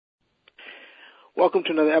Welcome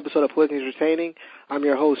to another episode of Politically Entertaining. I'm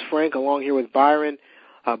your host, Frank, along here with Byron.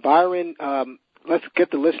 Byron, let's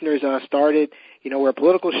get the listeners started. You know, we're a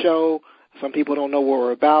political show. Some people don't know what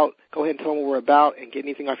we're about. Go ahead and tell them what we're about and get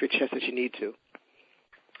anything off your chest that you need to.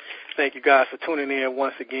 Thank you guys for tuning in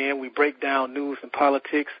once again. We break down news and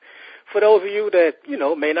politics. For those of you that,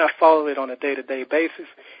 may not follow it on a day-to-day basis,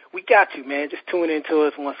 we got you, man. Just tune into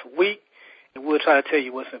us once a week, and we'll try to tell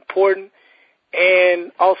you what's important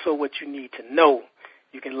and also what you need to know.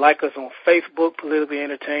 You can like us on Facebook, Politically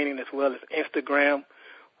Entertaining, as well as Instagram.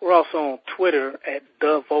 We're also on Twitter at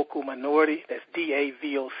The Vocal Minority. That's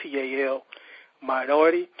DAVOCAL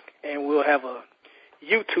Minority. And we'll have a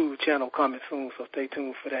YouTube channel coming soon, so stay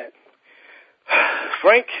tuned for that.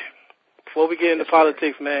 Frank, before we get into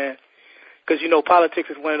politics, man, because, politics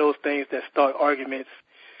is one of those things that start arguments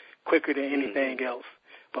quicker than anything else.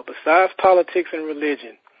 But besides politics and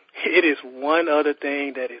religion, it is one other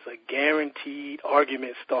thing that is a guaranteed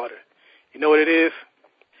argument starter. You know what it is?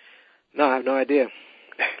 No, I have no idea.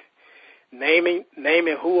 Naming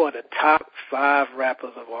who are the top 5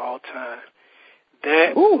 rappers of all time.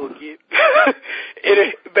 That will get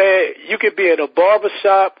man, you could be at a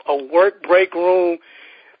barbershop, a work break room.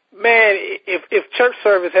 Man, if church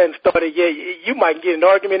service hadn't started yet, you might get an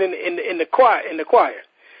argument in the choir.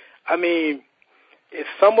 I mean, it's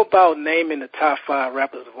something about naming the top 5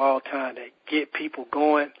 rappers of all time that get people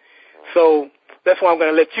going. So that's why I'm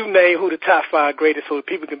going to let you name who the top 5 greatest so that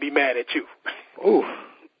people can be mad at you. Ooh.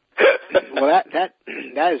 Well, that's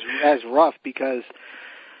rough because,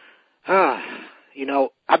 I'll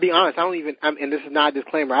be honest, and this is not a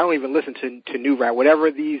disclaimer, I don't even listen to new rap. Whatever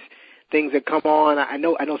these things that come on, I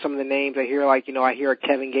know some of the names. I hear, I hear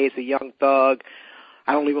Kevin Gates, a Young Thug.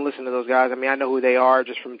 I don't even listen to those guys. I mean, I know who they are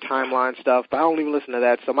just from timeline stuff, but I don't even listen to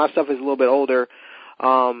that. So my stuff is a little bit older. So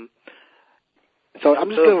I'm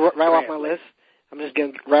just going to rattle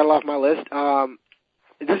off my list.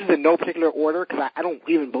 This is in no particular order because I don't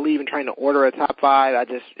even believe in trying to order a top 5.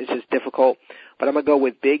 It's just difficult. But I'm going to go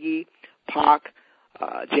with Biggie, Pac,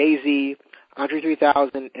 Jay-Z, Andre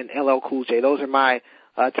 3000, and LL Cool J. Those are my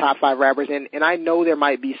top 5 rappers, and I know there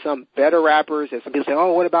might be some better rappers, and some people say,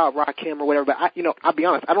 "Oh, what about Rakim or whatever?" But I'll be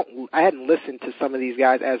honest, I hadn't listened to some of these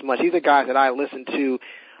guys as much. These are guys that I listened to,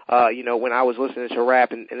 when I was listening to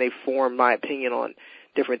rap, and they formed my opinion on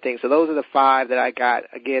different things. So those are the 5 that I got.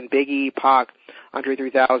 Again, Biggie, Pac, Andre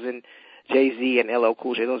 3000, Jay-Z, and LL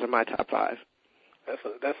Cool J. Those are my top 5.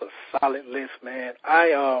 That's a solid list, man.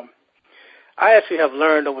 I actually have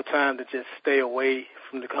learned over time to just stay away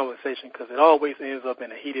from the conversation because it always ends up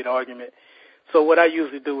in a heated argument. So what I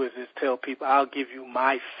usually do is just tell people I'll give you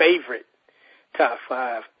my favorite top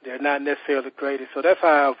 5. They're not necessarily the greatest, so that's how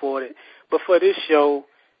I avoid it. But for this show,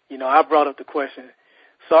 I brought up the question.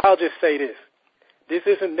 So I'll just say this. This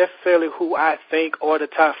isn't necessarily who I think are the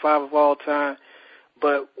top 5 of all time,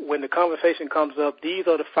 but when the conversation comes up, these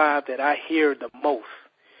are the 5 that I hear the most.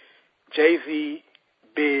 Jay-Z,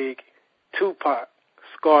 Big, Tupac,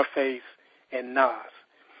 Scarface, and Nas.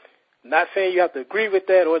 Not saying you have to agree with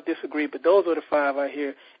that or disagree, but those are the 5 I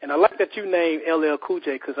hear. And I like that you named LL Cool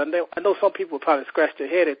J because I know some people probably scratch their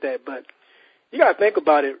head at that, but you got to think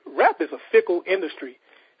about it. Rap is a fickle industry.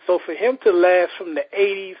 So for him to last from the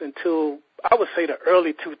 80s until, I would say, the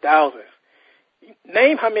early 2000s,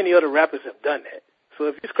 name how many other rappers have done that. So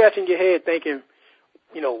if you're scratching your head thinking,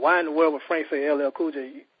 why in the world would Frank say LL Cool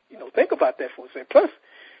J, think about that for a second. Plus,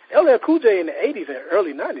 LL Cool J in the 80s and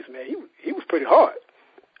early 90s, man, he was pretty hard.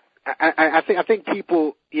 I think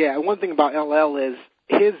people, one thing about LL is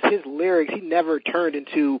his lyrics, he never turned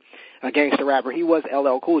into a gangster rapper. He was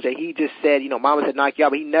LL Cool J. He just said, Mama said knock you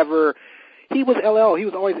out, but he was LL. He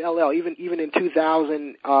was always LL. Even in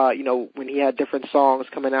 2000, when he had different songs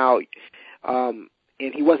coming out, and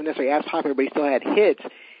he wasn't necessarily as popular, but he still had hits,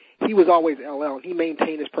 he was always LL. He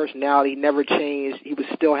maintained his personality, never changed. He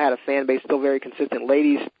still had a fan base, still very consistent.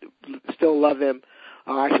 Ladies still love him.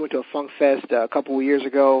 I actually went to a Funk Fest a couple of years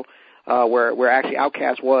ago where actually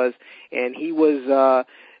Outkast was, and he was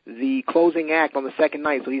the closing act on the second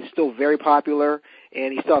night, so he's still very popular,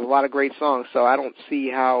 and he still has a lot of great songs, so I don't see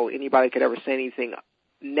how anybody could ever say anything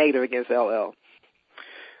negative against LL.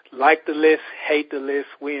 Like the list, hate the list,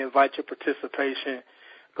 we invite your participation.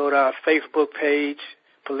 Go to our Facebook page,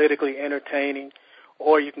 Politically Entertaining,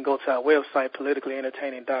 or you can go to our website,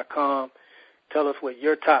 politicallyentertaining.com. Tell us what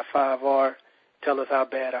your top 5 are. Tell us how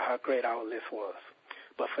bad or how great our list was.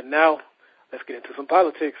 But for now, let's get into some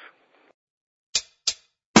politics.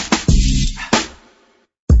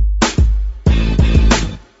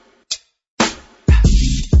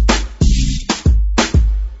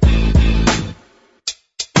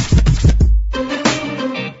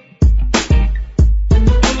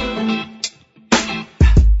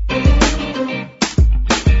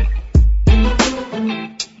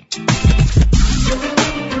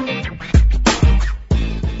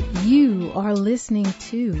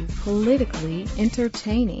 to Politically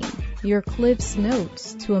Entertaining, your Cliff's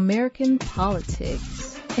Notes to American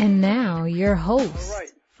politics. And now, your host, right.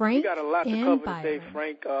 Frank. We got a lot to cover today,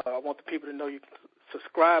 Frank. I want the people to know you can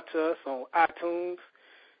subscribe to us on iTunes.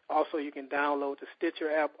 Also, you can download the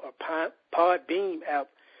Stitcher app or Podbeam app,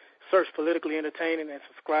 search Politically Entertaining, and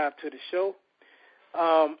subscribe to the show.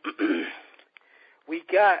 We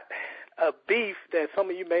got a beef that some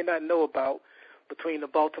of you may not know about between the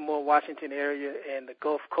Baltimore, Washington area and the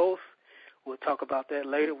Gulf Coast. We'll talk about that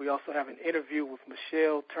later. We also have an interview with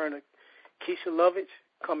Michelle Turner Kishelovich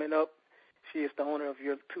coming up. She is the owner of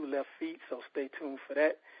Your Two Left Feet, so stay tuned for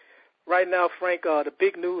that. Right now, Frank, the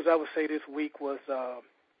big news I would say this week was,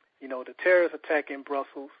 the terrorist attack in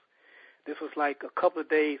Brussels. This was like a couple of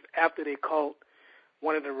days after they caught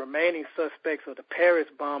one of the remaining suspects of the Paris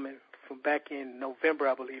bombing from back in November,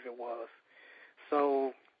 I believe it was.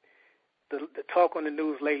 So the talk on the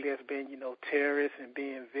news lately has been, terrorists and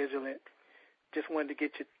being vigilant. Just wanted to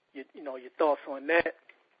get your thoughts on that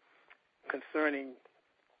concerning,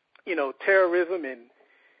 terrorism and,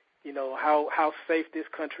 how safe this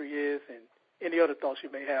country is and any other thoughts you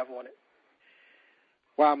may have on it.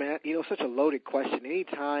 Wow, man, such a loaded question.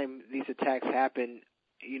 Anytime these attacks happen,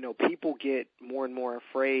 people get more and more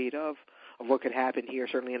afraid of what could happen here,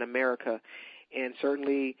 certainly in America. And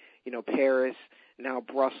certainly, Paris, now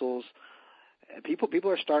Brussels. People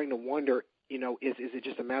are starting to wonder, is it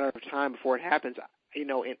just a matter of time before it happens?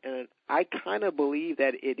 And I kind of believe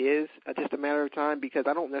that it is just a matter of time, because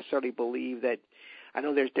I don't necessarily believe that. I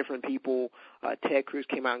know there's different people. Ted Cruz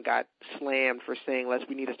came out and got slammed for saying,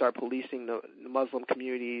 we need to start policing the Muslim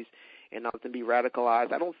communities and not let them be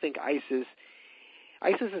radicalized. I don't think ISIS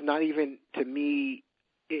is not even, to me,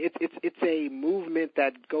 it's a movement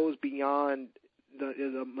that goes beyond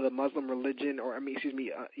the Muslim religion, or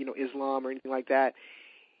Islam or anything like that.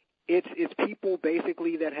 It's people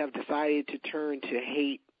basically that have decided to turn to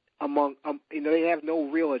hate among they have no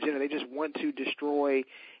real agenda. They just want to destroy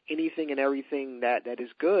anything and everything that is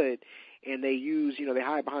good, and they use they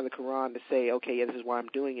hide behind the Quran to say, okay, yeah, this is why I'm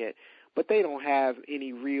doing it. But they don't have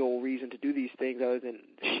any real reason to do these things other than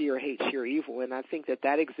sheer hate, sheer evil. And I think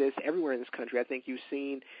that exists everywhere in this country. I think you've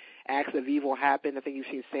seen acts of evil happen. I think you've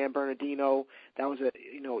seen San Bernardino. That was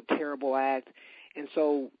a terrible act. And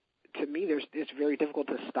so, to me, it's very difficult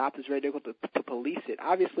to stop. It's very difficult to police it.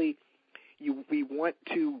 Obviously, we want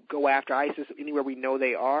to go after ISIS anywhere we know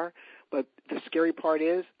they are. But the scary part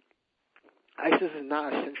is ISIS is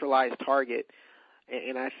not a centralized target.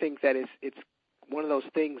 And I think that it's one of those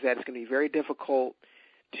things that it's going to be very difficult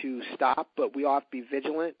to stop, but we all have to be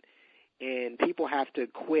vigilant, and people have to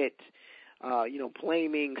quit,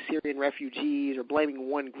 blaming Syrian refugees or blaming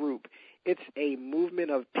one group. It's a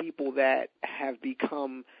movement of people that have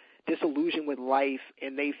become disillusioned with life,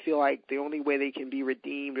 and they feel like the only way they can be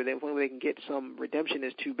redeemed or the only way they can get some redemption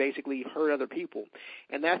is to basically hurt other people.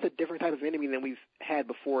 And that's a different type of enemy than we've had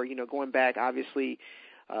before, going back, obviously,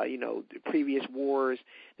 the previous wars.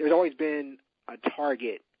 There's always been a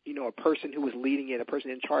target, a person who was leading it, a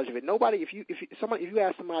person in charge of it. Nobody, if you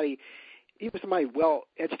ask somebody, even somebody well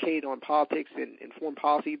educated on politics and foreign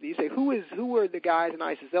policy, you say who are the guys in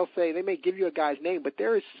ISIS? They'll say, they may give you a guy's name, but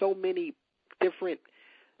there is so many different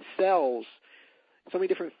cells, so many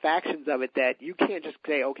different factions of it that you can't just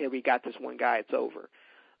say, okay, we got this one guy, it's over.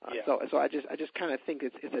 So I just kind of think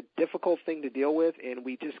it's a difficult thing to deal with, and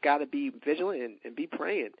we just got to be vigilant and be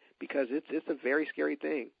praying, because it's a very scary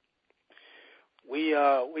thing. We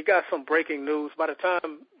got some breaking news. By the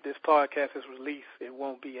time this podcast is released, it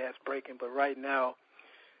won't be as breaking, but right now,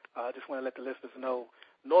 I just want to let the listeners know,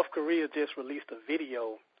 North Korea just released a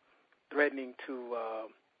video threatening to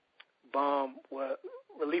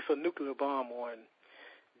release a nuclear bomb on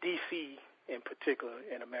D.C. in particular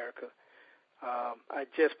in America. I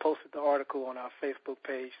just posted the article on our Facebook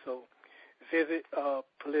page, so visit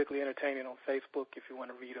Politically Entertaining on Facebook if you want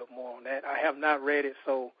to read up more on that. I have not read it,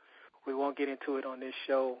 so we won't get into it on this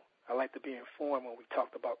show. I like to be informed when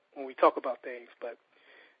we talk about things, but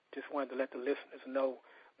just wanted to let the listeners know.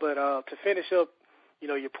 But to finish up,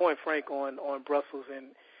 your point, Frank, on Brussels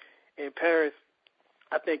and Paris,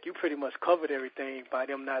 I think you pretty much covered everything by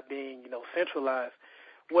them not being, centralized.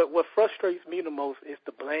 What frustrates me the most is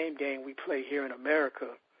the blame game we play here in America.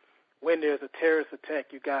 When there's a terrorist attack,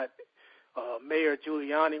 you got Mayor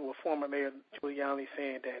Giuliani, former Mayor Giuliani,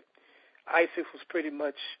 saying that ISIS was pretty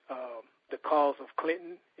much the cause of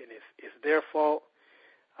Clinton, and it's their fault.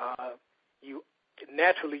 You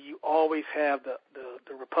always have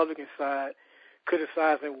the Republican side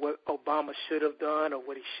criticizing what Obama should have done or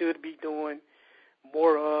what he should be doing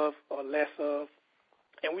more of or less of,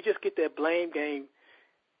 and we just get that blame game,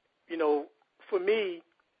 for me,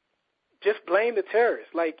 just blame the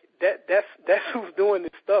terrorists. Like that's who's doing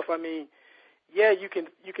this stuff. I mean, yeah, you can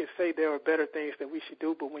say there are better things that we should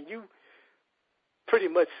do, but when you pretty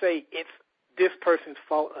much say it's this person's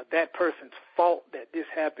fault or that person's fault that this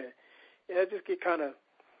happened, I just get kind of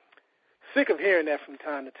sick of hearing that from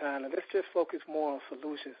time to time. And let's just focus more on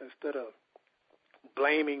solutions instead of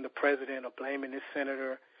blaming the president or blaming this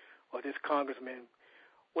senator or this congressman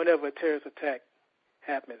whenever a terrorist attack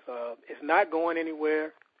happens. It's not going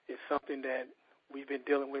anywhere. It's something that we've been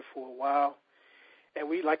dealing with for a while. And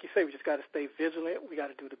we, like you say, we just got to stay vigilant. We got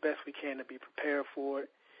to do the best we can to be prepared for it.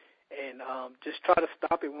 And just try to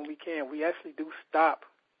stop it when we can. We actually do stop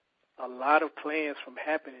a lot of plans from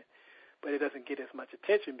happening, but it doesn't get as much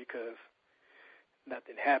attention because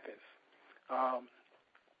nothing happens.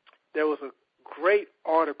 There was a great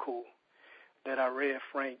article that I read,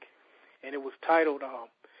 Frank, and it was titled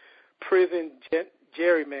Prison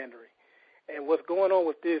Gerrymandering. And what's going on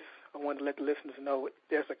with this, I want to let the listeners know,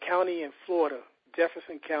 there's a county in Florida,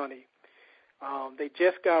 Jefferson County. They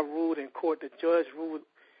just got ruled in court. The judge ruled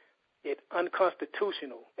it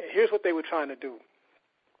unconstitutional. And here's what they were trying to do.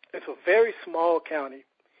 It's a very small county,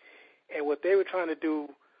 and what they were trying to do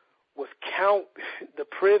was count the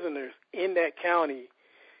prisoners in that county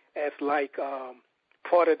as like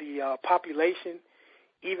part of the population,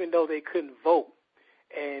 even though they couldn't vote.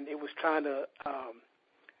 And it was trying to,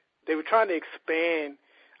 they were trying to expand,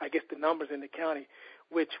 I guess, the numbers in the county,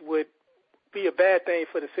 which would be a bad thing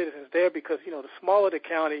for the citizens there because, the smaller the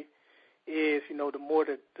county is, the more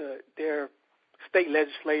their state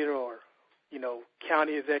legislator or,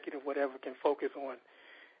 county executive, whatever, can focus on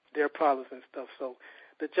their problems and stuff. So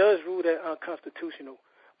the judge ruled that unconstitutional.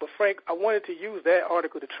 But, Frank, I wanted to use that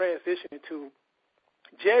article to transition into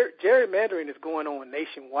gerrymandering is going on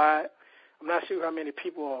nationwide. I'm not sure how many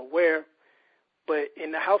people are aware, but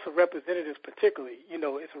in the House of Representatives particularly,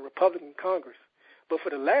 it's a Republican Congress. But for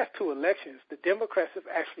the last two elections, the Democrats have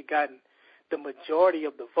actually gotten the majority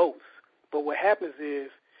of the votes. But what happens is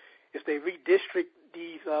they redistrict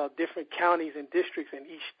these different counties and districts in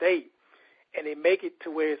each state, and they make it to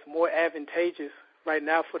where it's more advantageous right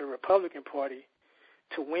now for the Republican Party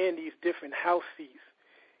to win these different House seats.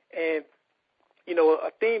 And,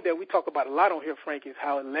 a theme that we talk about a lot on here, Frank, is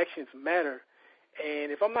how elections matter.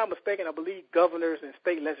 And if I'm not mistaken, I believe governors and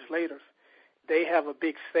state legislators, they have a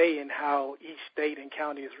big say in how each state and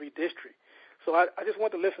county is redistricted. So I just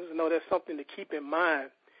want the listeners to know that's something to keep in mind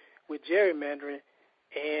with gerrymandering.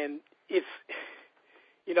 And it's,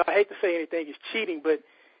 I hate to say anything is cheating, but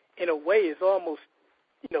in a way it's almost,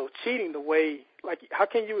 cheating the way, like how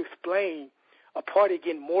can you explain a party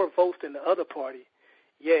getting more votes than the other party,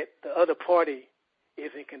 yet the other party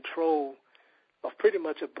is in control of pretty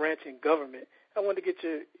much a branch in government? I wanted to get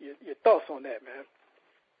your thoughts on that, man.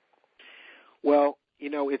 Well,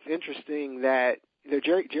 it's interesting that the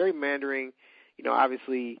gerrymandering,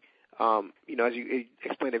 obviously, as you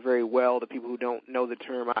explained it very well, the people who don't know the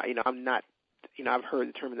term, I'm not, I've heard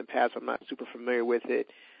the term in the past, I'm not super familiar with it.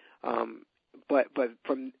 But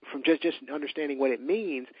from just understanding what it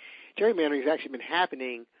means, gerrymandering has actually been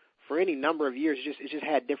happening for any number of years. It's just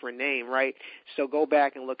had different name, right? So go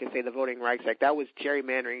back and look and say the Voting Rights Act. That was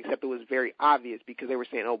gerrymandering, except it was very obvious because they were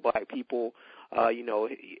saying, black people,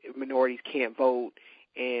 minorities can't vote,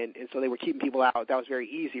 and so they were keeping people out. That was very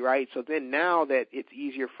easy, right? So then now that it's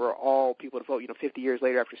easier for all people to vote, 50 years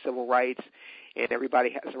later after civil rights, and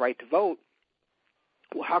everybody has the right to vote,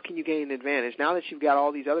 well, how can you gain an advantage? Now that you've got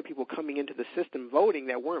all these other people coming into the system voting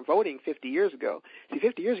that weren't voting 50 years ago. See,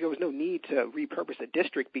 50 years ago, there was no need to repurpose a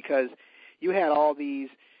district because you had all these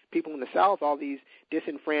people in the South, all these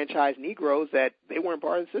disenfranchised Negroes that they weren't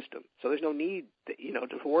part of the system. So there's no need,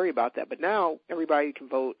 to worry about that. But now everybody can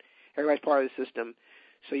vote. Everybody's part of the system.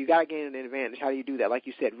 So you got to gain an advantage. How do you do that? Like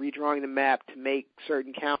you said, redrawing the map to make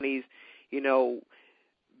certain counties,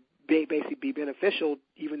 basically be beneficial,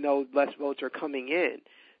 even though less votes are coming in.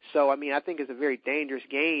 So, I think it's a very dangerous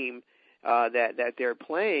game that they're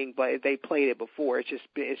playing, but they played it before. It's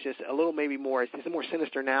just a little maybe more. It's more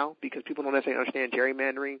sinister now because people don't necessarily understand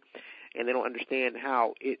gerrymandering, and they don't understand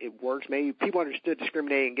how it works. Maybe people understood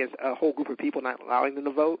discriminating against a whole group of people, not allowing them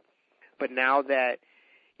to vote, but now that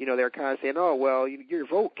they're kind of saying, oh well, your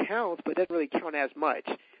vote counts, but it doesn't really count as much.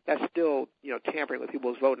 That's still tampering with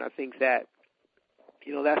people's vote, and I think that.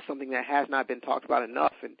 That's something that has not been talked about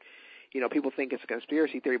enough, and people think it's a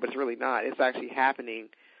conspiracy theory, but it's really not. It's actually happening,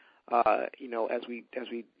 as we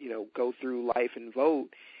go through life and vote,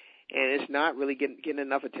 and it's not really getting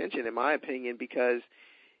enough attention, in my opinion, because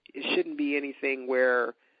it shouldn't be anything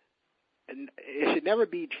where it should never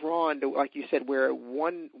be drawn to, like you said, where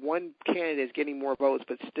one candidate is getting more votes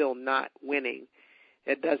but still not winning.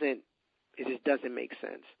 It just doesn't make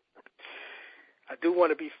sense. I do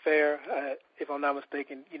want to be fair. If I'm not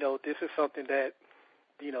mistaken, this is something that,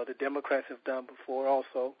 the Democrats have done before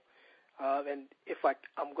also. And if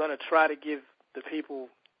I'm going to try to give the people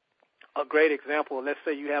a great example, let's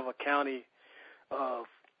say you have a county of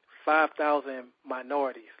 5,000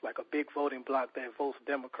 minorities, like a big voting bloc that votes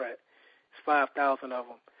Democrat. It's 5,000 of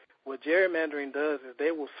them. What gerrymandering does is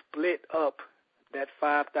they will split up that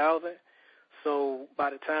 5,000. So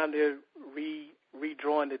by the time they're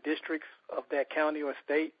redrawing the districts of that county or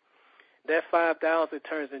state, that 5,000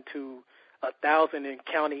 turns into 1,000 in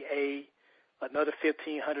County A, another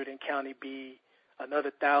 1,500 in County B,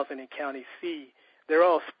 another 1,000 in County C. They're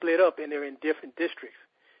all split up and they're in different districts.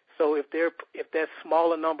 So if that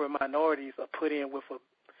smaller number of minorities are put in with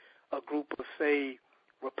a group of, say,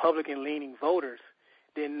 Republican-leaning voters,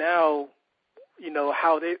 then now,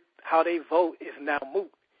 how they vote is now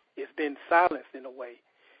moot. It's been silenced in a way.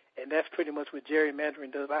 And that's pretty much what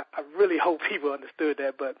gerrymandering does. I really hope people understood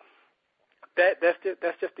that, but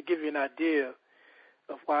that's just to give you an idea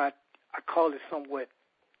of why I call it somewhat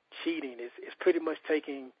cheating. It's pretty much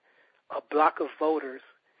taking a block of voters,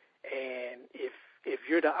 and if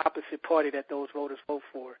you're the opposite party that those voters vote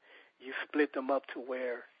for, you split them up to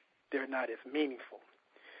where they're not as meaningful.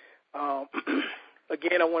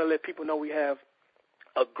 Again, I want to let people know we have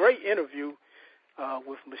a great interview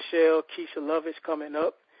with Michelle Keisha Lovich coming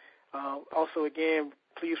up. Also, again,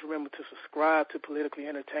 please remember to subscribe to Politically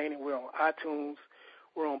Entertaining. We're on iTunes,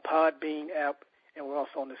 we're on Podbean app, and we're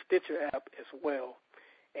also on the Stitcher app as well.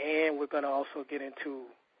 And we're going to also get into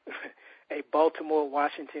a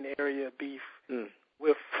Baltimore-Washington area beef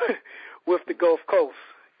with the Gulf Coast.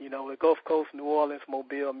 The Gulf Coast, New Orleans,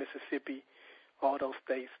 Mobile, Mississippi, all those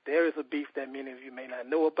states. There is a beef that many of you may not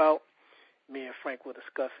know about. Me and Frank will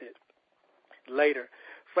discuss it later.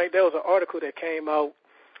 Frank, there was an article that came out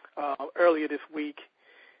earlier this week.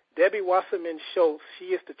 Debbie Wasserman Schultz, she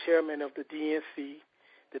is the chairman of the DNC,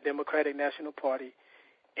 the Democratic National Party,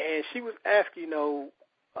 and she was asked,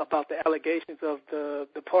 about the allegations of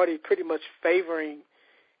the party pretty much favoring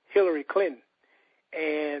Hillary Clinton.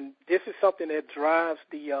 And this is something that drives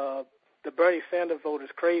the Bernie Sanders voters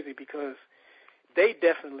crazy because they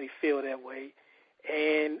definitely feel that way.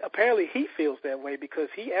 And apparently he feels that way because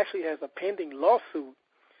he actually has a pending lawsuit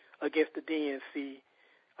against the DNC.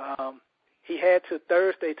 He had to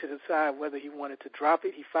Thursday to decide whether he wanted to drop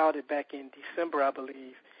it. He filed it back in December, I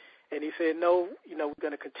believe. And he said, no, we're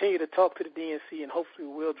going to continue to talk to the DNC and hopefully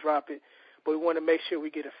we'll drop it, but we want to make sure we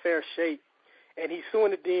get a fair shake. And he's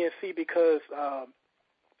suing the DNC because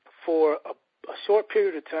for a short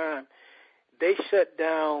period of time, they shut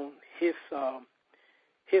down his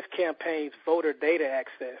campaign's voter data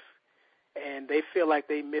access, and they feel like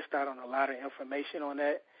they missed out on a lot of information on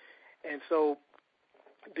that. And so,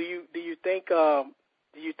 do you think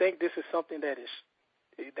this is something that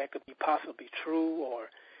could be possibly true, or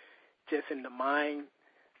just in the mind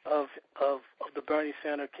of the Bernie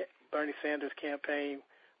Sanders campaign?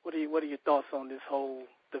 What are your thoughts on this whole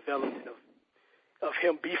development of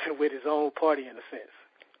him beefing with his own party in a sense?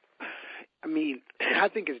 I mean, I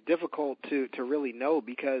think it's difficult to really know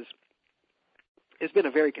because it's been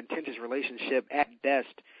a very contentious relationship at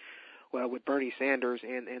best with Bernie Sanders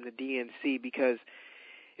and the DNC, because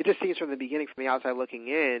it just seems from the beginning, from the outside looking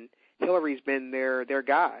in, Hillary's been their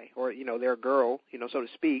guy, or their girl, so to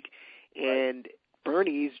speak, and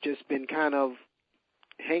Bernie's just been kind of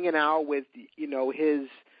hanging out with his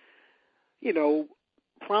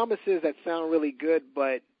promises that sound really good,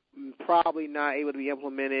 but probably not able to be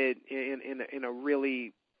implemented in a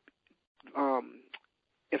really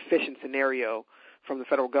efficient scenario from the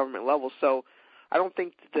federal government level. So I don't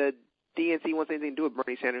think the DNC wants anything to do with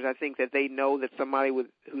Bernie Sanders. I think that they know that somebody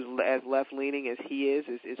who's as left-leaning as he is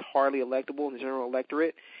hardly electable in the general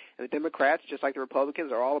electorate. And the Democrats, just like the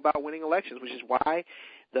Republicans, are all about winning elections, which is why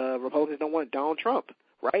the Republicans don't want Donald Trump,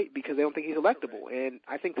 right? Because they don't think he's electable. And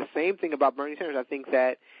I think the same thing about Bernie Sanders. I think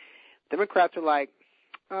that Democrats are like,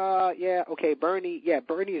 Bernie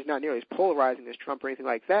is not nearly as polarizing as Trump or anything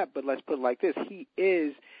like that, but let's put it like this.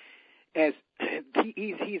 He's as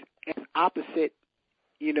opposite,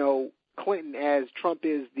 Clinton as Trump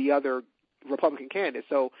is the other Republican candidate.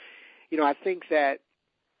 So, I think that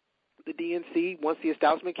the DNC wants the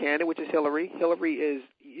establishment candidate, which is Hillary. Hillary is,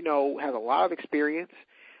 has a lot of experience.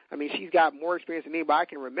 I mean, she's got more experience than anybody I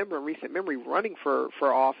can remember in recent memory running for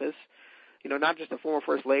office, not just a former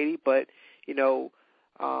first lady, but,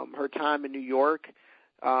 her time in New York,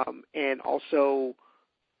 and also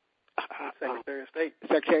Secretary of State.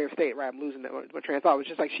 Secretary of State, right? I'm losing my train of thought. It's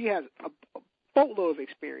just like she has a boatload of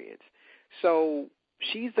experience. So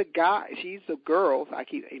she's the girl.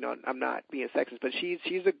 I'm not being sexist, but she's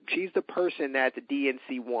the person that the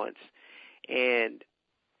DNC wants, and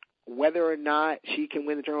whether or not she can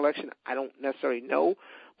win the general election, I don't necessarily know.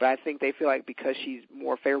 But I think they feel like because she's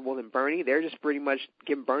more favorable than Bernie, they're just pretty much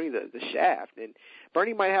giving Bernie the shaft. And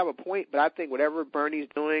Bernie might have a point, but I think whatever Bernie's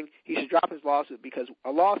doing, he should drop his lawsuit, because a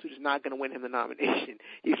lawsuit is not going to win him the nomination.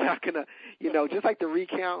 He's not going to, just like the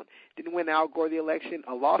recount didn't win Al Gore the election,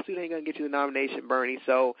 a lawsuit ain't going to get you the nomination, Bernie.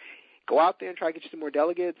 So go out there and try to get you some more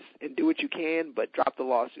delegates and do what you can, but drop the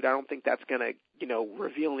lawsuit. I don't think that's going to,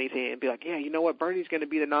 reveal anything and be like, yeah, you know what, Bernie's going to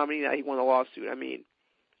be the nominee now he won the lawsuit. I mean,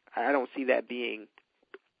 I don't see that being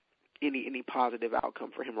any positive outcome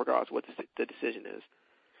for him, regardless of what the decision is.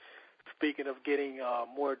 Speaking of getting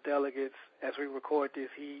more delegates, as we record this,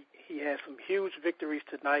 he had some huge victories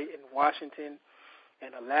tonight in Washington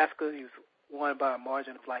and Alaska. He was won by a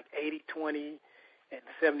margin of like 80-20 and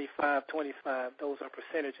 75-25. Those are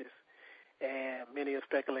percentages. And many are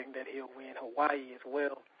speculating that he'll win Hawaii as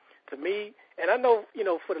well. To me, and I know,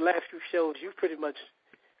 for the last few shows, you pretty much,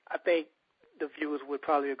 I think the viewers would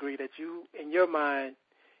probably agree that you, in your mind,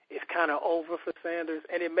 it's kind of over for Sanders,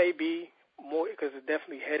 and it may be more because it's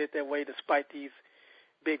definitely headed that way despite these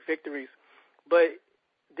big victories. But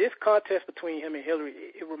this contest between him and Hillary,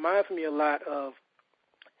 it reminds me a lot of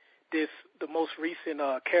the most recent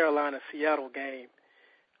Carolina-Seattle game.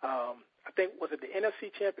 I think, was it the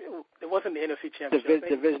NFC champion? It wasn't the NFC championship.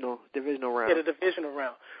 Divisional round. Yeah, the divisional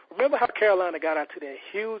round. Remember how Carolina got out to that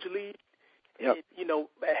huge lead? Yep.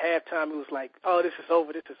 At halftime it was like, oh, this is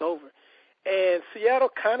over. And Seattle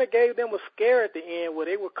kind of gave them a scare at the end where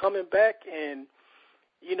they were coming back and,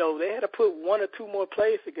 they had to put one or two more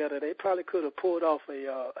plays together. They probably could have pulled off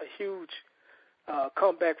a huge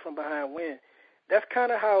comeback from behind win. That's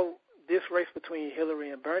kind of how this race between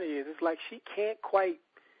Hillary and Bernie is. It's like she can't quite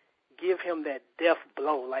give him that death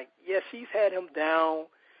blow. Like, yes, she's had him down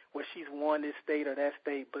where she's won this state or that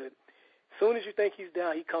state, but as soon as you think he's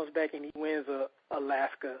down, he comes back and he wins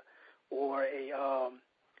Alaska or a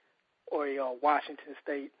Washington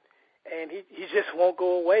State, and he just won't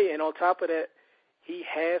go away. And on top of that, he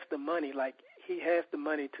has the money. Like, he has the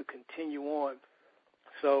money to continue on.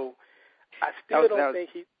 So I still don't think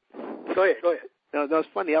he – Go ahead. No, that was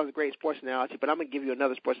funny. That was a great sports analogy, but I'm going to give you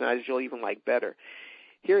another sports analogy you'll even like better.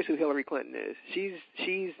 Here's who Hillary Clinton is. She's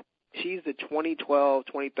the 2012,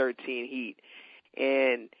 2013 Heat,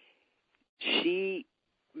 and she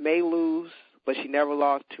may lose, but she never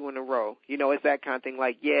lost 2 in a row. It's that kind of thing.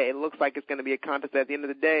 Like, yeah, it looks like it's going to be a contest. At the end of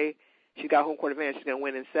the day, she's got home court advantage. She's going to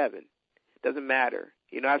win in 7. Doesn't matter.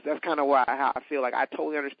 That's kind of how I feel. Like, I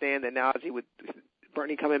totally understand the analogy with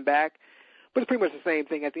Bernie coming back, but it's pretty much the same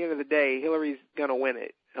thing. At the end of the day, Hillary's going to win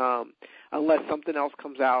it, unless something else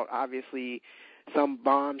comes out, obviously some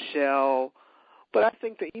bombshell. But I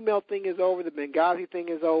think the email thing is over. The Benghazi thing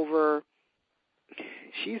is over.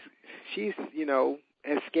 She's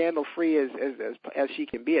as scandal-free as she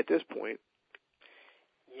can be at this point.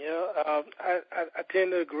 Yeah, I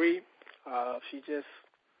tend to agree.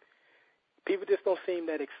 People just don't seem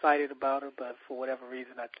that excited about her, but for whatever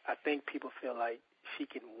reason, I think people feel like she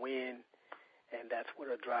can win, and that's what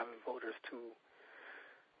are driving voters to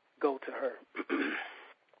go to her.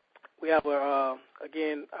 We have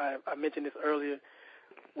again, I mentioned this earlier,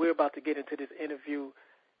 we're about to get into this interview.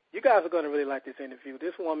 You guys are going to really like this interview.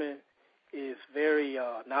 This woman is very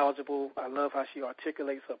knowledgeable. I love how she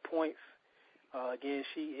articulates her points. Again,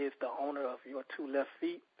 she is the owner of Your Two Left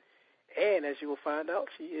Feet. And as you will find out,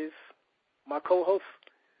 she is my co-host's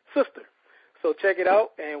sister. So check it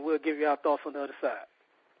out, and we'll give you our thoughts on the other side.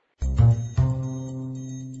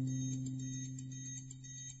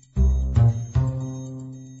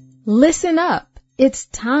 Listen up. It's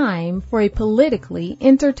time for a politically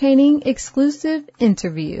entertaining exclusive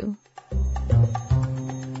interview.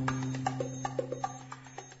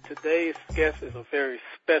 Today's guest is a very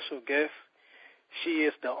special guest. She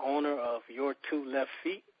is the owner of Your Two Left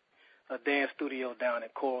Feet, a dance studio down in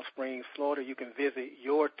Coral Springs, Florida. You can visit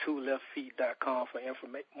yourtwoleftfeet.com for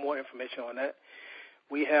more information on that.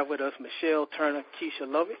 We have with us Michelle Turner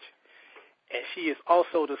Keisha-Lovich, and she is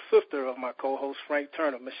also the sister of my co-host, Frank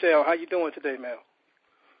Turner. Michelle, how you doing today, ma'am?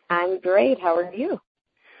 I'm great. How are you?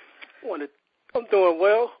 I'm doing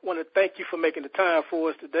well. I want to thank you for making the time for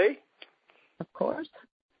us today. Of course.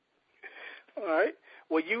 All right.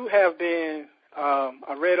 Well, you have been,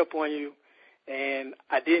 I read up on you, and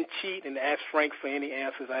I didn't cheat and ask Frank for any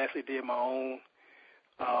answers. I actually did my own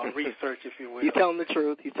research, if you will. He's telling the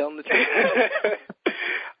truth.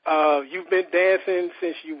 You've been dancing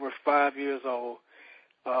since you were 5 years old.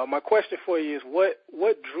 My question for you is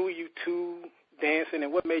what drew you to dancing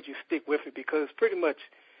and what made you stick with it? Because pretty much,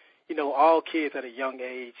 all kids at a young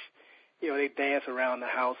age, they dance around the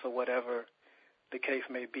house or whatever the case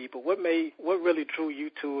may be. But what really drew you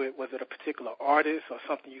to it? Was it a particular artist or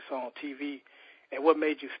something you saw on TV? And what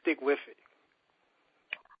made you stick with it?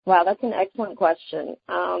 Wow, that's an excellent question.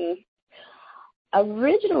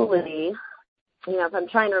 Originally, if I'm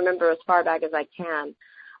trying to remember as far back as I can,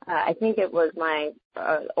 I think it was my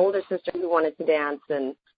older sister who wanted to dance,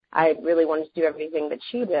 and I really wanted to do everything that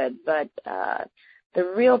she did. But the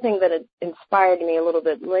real thing that inspired me a little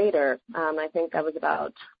bit later, I think I was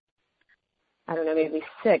about, maybe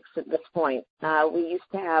 6 at this point. We used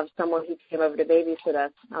to have someone who came over to babysit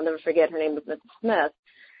us. I'll never forget, her name was Mrs. Smith,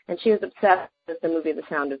 and she was obsessed with the movie The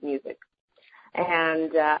Sound of Music.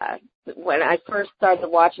 And when I first started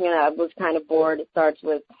watching it, I was kind of bored. It starts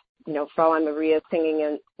with, Fraulein Maria singing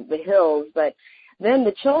in the hills, but then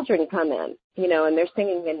the children come in, and they're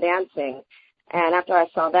singing and dancing. And after I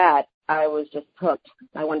saw that, I was just hooked.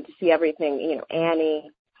 I wanted to see everything, Annie.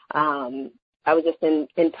 I was just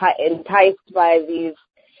enticed by these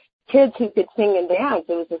kids who could sing and dance.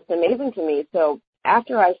 It was just amazing to me. So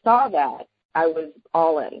after I saw that, I was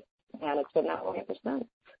all in, and it's been that way ever since.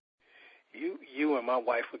 You and my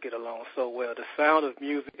wife would get along so well. The Sound of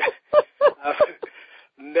Music, I've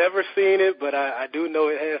never seen it, but I do know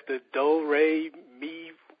it has the do, re,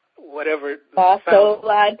 mi, whatever. So,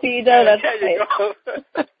 la, ti, do, that's right.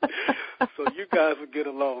 So you guys would get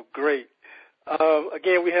along great.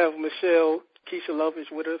 Again, we have Michelle Keisha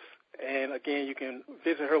Lovich with us, and again, you can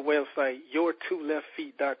visit her website,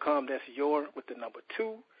 your2leftfeet.com. That's your with the number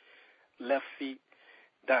 2,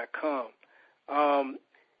 leftfeet.com.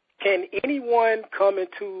 Can anyone come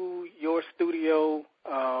into your studio?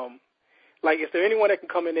 Is there anyone that can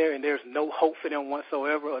come in there and there's no hope for them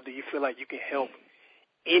whatsoever, or do you feel like you can help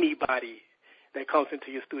anybody that comes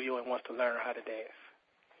into your studio and wants to learn how to dance?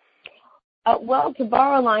 Well, to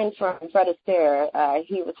borrow a line from Fred Astaire,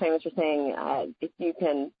 he was famous for saying, if you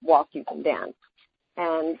can walk, you can dance.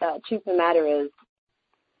 And truth of the matter is,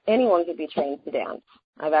 anyone could be trained to dance.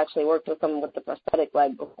 I've actually worked with someone with the prosthetic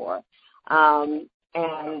leg before.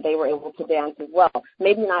 And they were able to dance as well.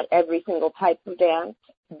 Maybe not every single type of dance,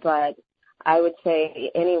 but I would say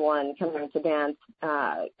anyone can learn to dance.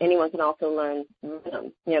 Anyone can also learn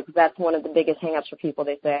rhythm, because that's one of the biggest hang-ups for people.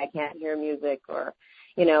 They say, I can't hear music, or,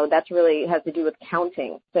 that's really has to do with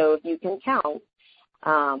counting. So if you can count,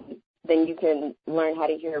 then you can learn how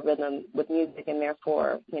to hear rhythm with music and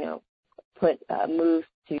therefore, put moves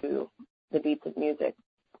to the beats of music.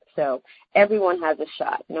 So everyone has a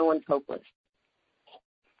shot. No one's hopeless.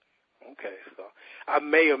 Okay, so I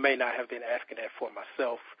may or may not have been asking that for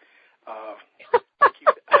myself.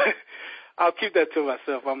 I'll keep that to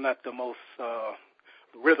myself. I'm not the most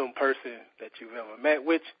rhythm person that you've ever met,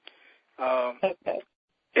 which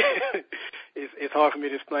it's hard for me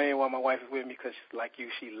to explain why my wife is with me, because like you,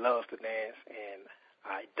 she loves to dance, and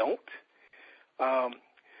I don't.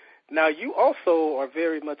 Now, you also are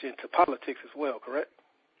very much into politics as well, correct?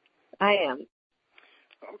 I am.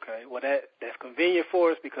 Okay, well, that's convenient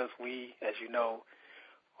for us because we, as you know,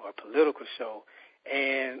 are a political show.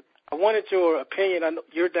 And I wanted your opinion. I know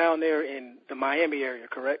you're down there in the Miami area,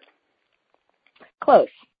 correct? Close.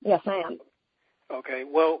 Yes, I am. Okay,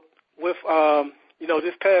 well, with,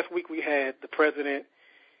 this past week we had the president.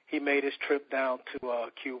 He made his trip down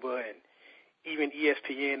to Cuba, and even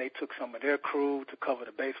ESPN, they took some of their crew to cover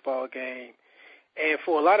the baseball game. And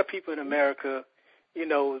for a lot of people in America,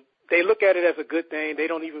 they look at it as a good thing. They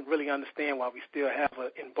don't even really understand why we still have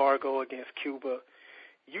an embargo against Cuba.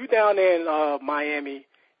 You down there in Miami,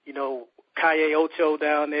 Calle Ocho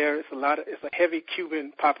down there. It's a heavy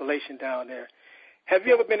Cuban population down there. Have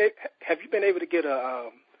you been able to get a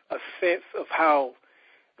sense of how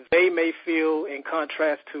they may feel in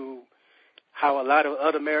contrast to how a lot of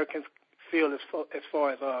other Americans feel as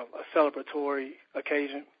far as a celebratory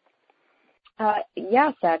occasion?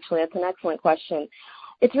 Yes, actually, that's an excellent question.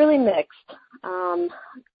 It's really mixed, and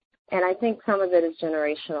I think some of it is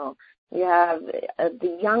generational. You have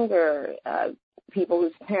the younger people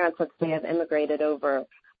whose parents, let's say, have immigrated over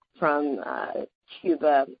from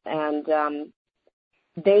Cuba, and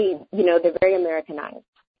they're very Americanized.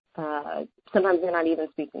 Sometimes they're not even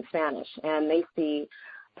speaking Spanish, and they see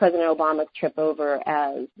President Obama's trip over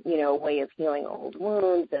as, a way of healing old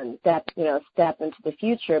wounds and step into the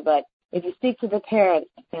future. But if you speak to the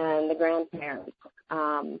parents and the grandparents,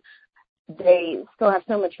 they still have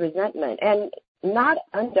so much resentment, and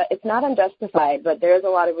it's not unjustified, but there's a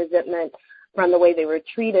lot of resentment from the way they were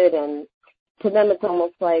treated, and to them it's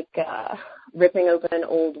almost like ripping open an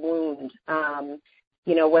old wound.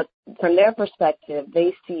 What from their perspective,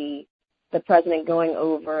 they see the president going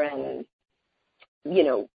over and,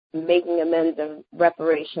 making amends and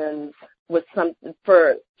reparations with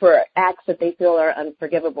for acts that they feel are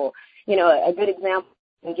unforgivable. A good example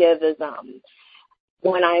I can give is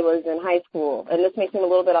when I was in high school, and this may seem a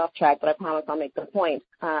little bit off track, but I promise I'll make the point.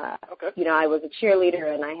 Okay. I was a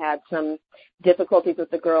cheerleader, and I had some difficulties with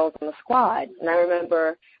the girls on the squad. And I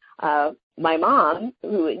remember my mom,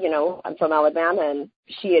 who, I'm from Alabama, and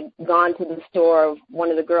she had gone to the store of one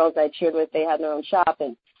of the girls I cheered with. They had their own shop,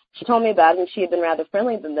 and she told me about it, and she had been rather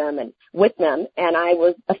friendly with them, and I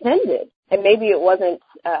was offended. And maybe it wasn't,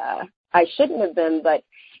 I shouldn't have been, but,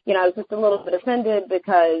 I was just a little bit offended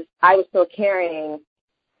because I was still carrying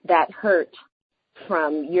that hurt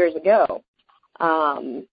from years ago,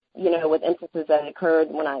 with instances that occurred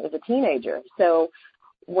when I was a teenager. So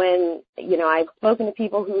when, I've spoken to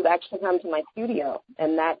people who've actually come to my studio,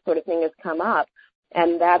 and that sort of thing has come up,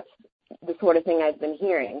 and that's the sort of thing I've been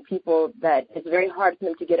hearing. People that it's very hard for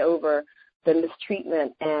them to get over the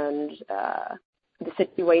mistreatment and the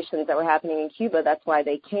situations that were happening in Cuba. That's why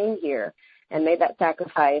they came here and made that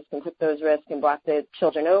sacrifice and took those risks and brought the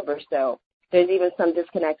children over. So there's even some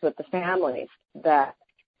disconnect with the families that,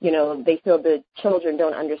 they feel the children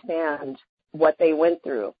don't understand what they went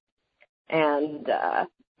through. And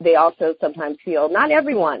they also sometimes feel, not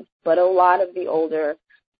everyone, but a lot of the older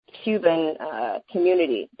Cuban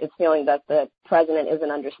community is feeling that the president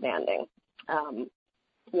isn't understanding,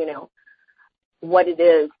 what it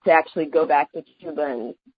is to actually go back to Cuba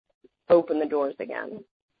and open the doors again.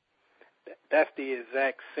 That's the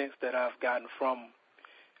exact sense that I've gotten from,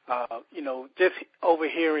 just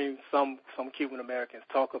overhearing some Cuban Americans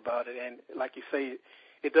talk about it. And like you say,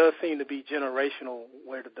 it does seem to be generational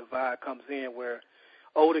where the divide comes in, where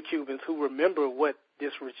older Cubans who remember what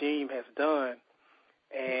this regime has done,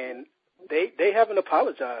 and they haven't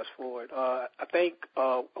apologized for it. I think,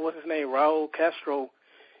 what's his name, Raul Castro,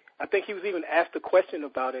 I think he was even asked a question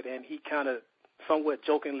about it, and he kind of somewhat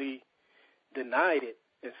jokingly denied it.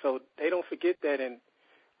 And so they don't forget that. And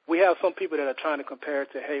we have some people that are trying to compare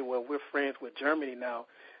it to, hey, well, we're friends with Germany now.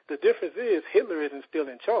 The difference is Hitler isn't still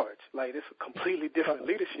in charge. Like, it's a completely different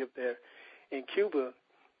leadership there. In Cuba,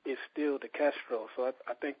 it's still the Castro. So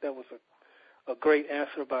I think that was a great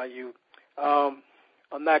answer by you. I'm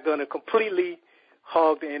not going to completely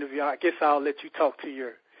hog the interview. I guess I'll let you talk to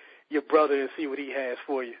your brother and see what he has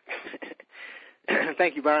for you.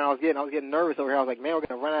 Thank you, Byron. I was getting nervous over here. I was like, man, we're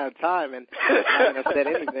going to run out of time, and I'm not going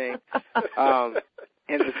to say anything.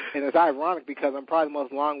 And it's ironic because I'm probably the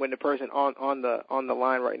most long-winded person on the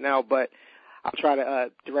line right now. But I'll try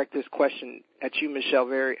to direct this question at you, Michelle,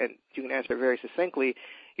 and you can answer it very succinctly.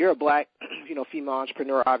 You're a black, female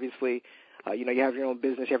entrepreneur. Obviously, you have your own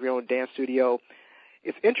business, you have your own dance studio.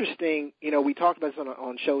 It's interesting, we talked about this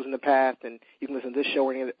on shows in the past, and you can listen to this show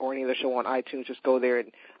or any other show on iTunes. Just go there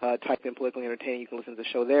and type in Politically Entertaining. You can listen to the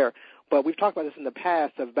show there. But we've talked about this in the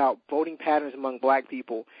past about voting patterns among black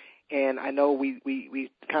people. And I know we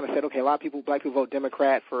kind of said, okay, a lot of black people vote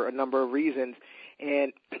Democrat for a number of reasons.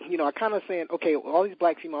 And, I kind of saying, okay, all these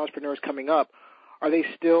black female entrepreneurs coming up, are they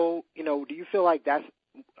still, do you feel like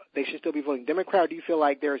they should still be voting Democrat, or do you feel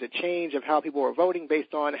like there's a change of how people are voting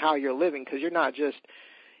based on how you're living? Because you're not just,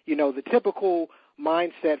 the typical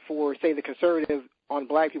mindset for, say, the conservative on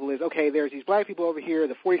black people is, okay, there's these black people over here,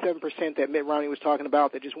 the 47% that Mitt Romney was talking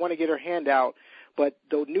about that just want to get her hand out. But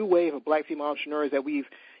the new wave of black female entrepreneurs that we've,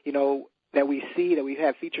 that we see, that we've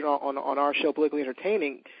had featured on our show, Politically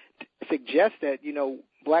Entertaining, suggests that,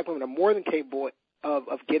 black women are more than capable of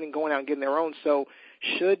going out and getting their own. So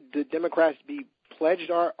should the Democrats be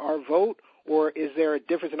pledged our vote, or is there a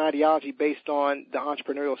difference in ideology based on the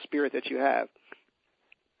entrepreneurial spirit that you have?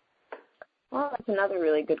 Well, that's another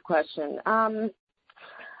really good question.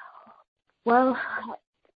 Well,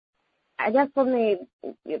 I guess let me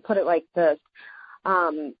put it like this.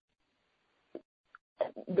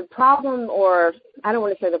 The problem, or I don't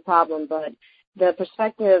want to say the problem, but the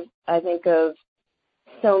perspective, I think, of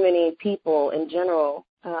so many people in general,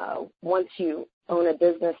 once you own a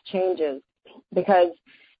business, changes because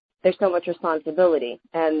there's so much responsibility,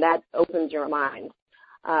 and that opens your mind.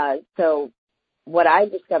 So what I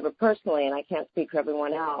discovered personally, and I can't speak for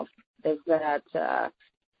everyone else, is that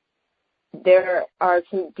there are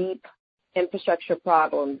some deep infrastructure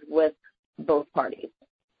problems with both parties.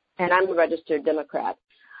 And I'm a registered Democrat.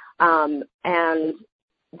 And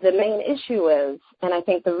the main issue is, and I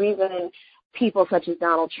think the reason people such as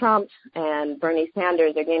Donald Trump and Bernie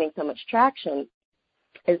Sanders are gaining so much traction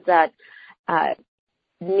is that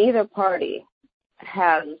neither party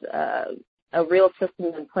has a real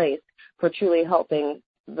system in place for truly helping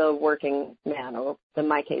the working man, or in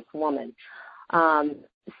my case, woman.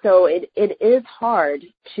 So it is hard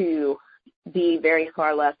to be very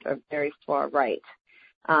far left or very far right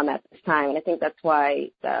at this time. And I think that's why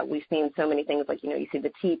we've seen so many things like, you see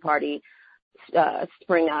the Tea Party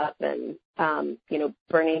spring up, and,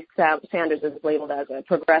 Bernie Sanders is labeled as a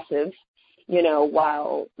progressive,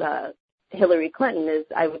 while Hillary Clinton is,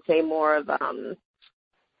 I would say, more of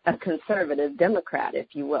a conservative Democrat, if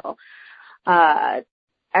you will.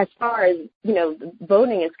 As far as,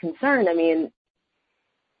 voting is concerned, I mean,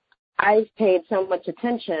 I've paid so much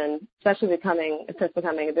attention, especially since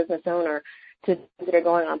becoming a business owner, to things that are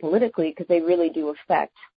going on politically, because they really do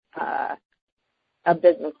affect a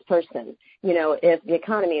business person. If the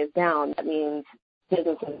economy is down, that means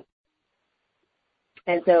businesses.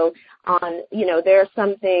 And so there are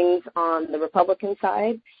some things on the Republican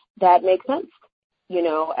side that make sense,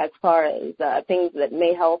 as far as things that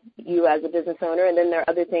may help you as a business owner. And then there are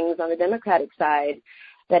other things on the Democratic side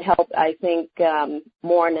that help, I think,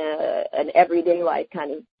 more in an everyday life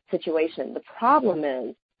kind of situation. The problem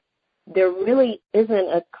is there really isn't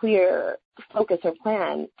a clear focus or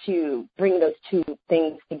plan to bring those two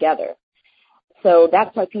things together. So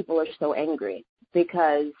that's why people are so angry,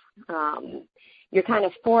 because you're kind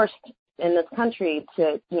of forced in this country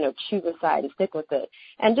to, choose a side and stick with it.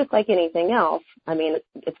 And just like anything else, I mean,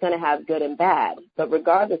 it's going to have good and bad. But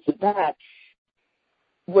regardless of that,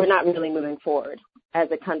 we're not really moving forward as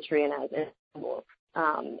a country and as individuals.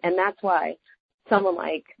 And that's why someone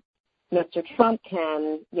like Mr. Trump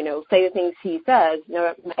can, say the things he says,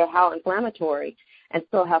 no matter how inflammatory, and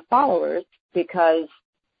still have followers, because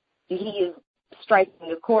he's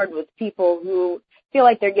striking a chord with people who feel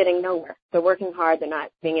like they're getting nowhere. They're working hard. They're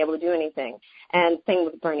not being able to do anything. And same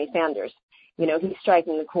with Bernie Sanders. He's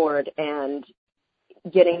striking the chord and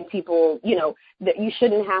getting people, that you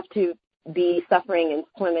shouldn't have to be suffering and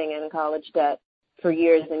swimming in college debt for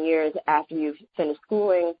years and years after you've finished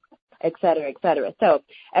schooling, et cetera, et cetera. So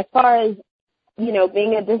as far as,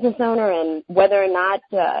 being a business owner and whether or not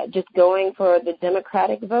just going for the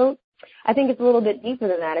Democratic vote, I think it's a little bit deeper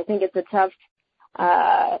than that. I think it's a tough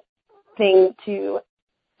thing to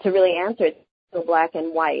really answer. It's so black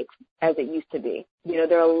and white as it used to be.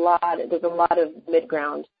 There's a lot of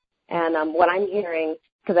mid-ground. And what I'm hearing,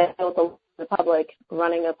 because I know the public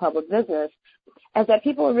running a public business, is that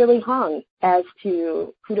people are really hung as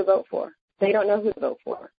to who to vote for. They don't know who to vote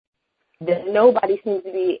for. Nobody seems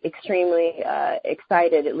to be extremely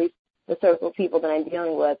excited, at least the circle of people that I'm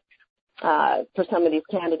dealing with, for some of these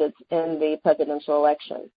candidates in the presidential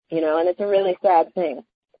election. And it's a really sad thing,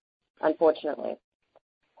 unfortunately.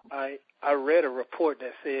 I read a report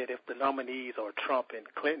that said if the nominees are Trump and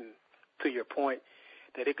Clinton, to your point,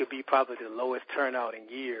 that it could be probably the lowest turnout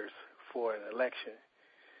in years for an election.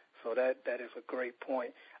 So that is a great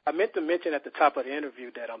point. I meant to mention at the top of the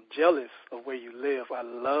interview that I'm jealous of where you live. I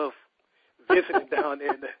love visiting down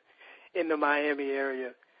there in the Miami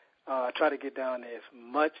area. I try to get down there as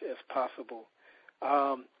much as possible.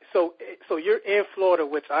 So you're in Florida,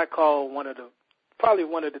 which I call probably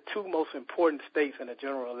one of the two most important states in the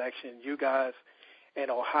general election, you guys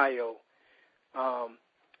and Ohio. I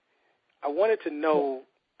wanted to know,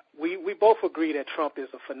 we both agree that Trump is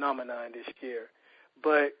a phenomenon this year,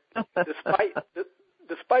 but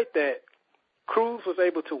despite that, Cruz was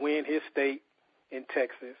able to win his state in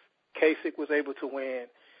Texas. Kasich was able to win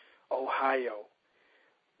Ohio.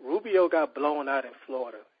 Rubio got blown out in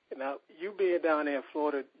Florida. Now, you being down there in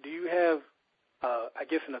Florida, do you have,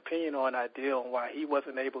 an opinion or an idea on why he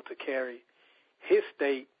wasn't able to carry his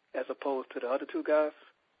state as opposed to the other two guys?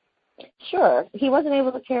 Sure. He wasn't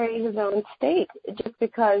able to carry his own state just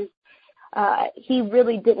because he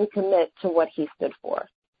really didn't commit to what he stood for.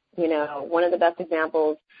 One of the best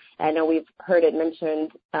examples, I know we've heard it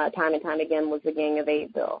mentioned time and time again, was the Gang of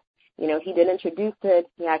Eight bill. He did introduce it.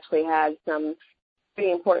 He actually had some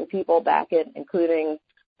pretty important people back it, including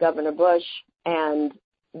Governor Bush. And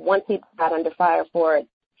once he got under fire for it,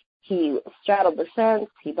 he straddled the fence.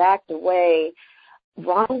 He backed away.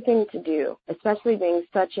 Wrong thing to do, especially being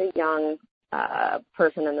such a young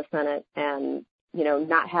person in the Senate and,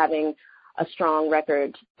 not having a strong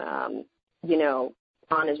record, on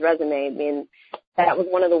his resume. I mean, that was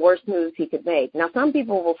one of the worst moves he could make. Now, some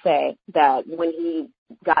people will say that when he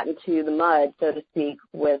got into the mud, so to speak,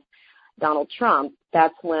 with Donald Trump,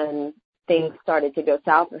 that's when things started to go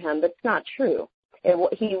south for him, but it's not true.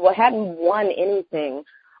 He hadn't won anything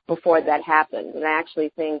before that happened, and I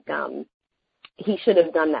actually think he should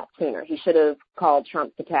have done that sooner. He should have called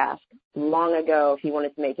Trump to task long ago if he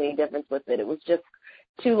wanted to make any difference with it. It was just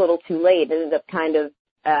too little too late. It ended up kind of,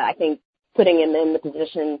 I think, putting him in the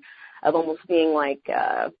position of almost being like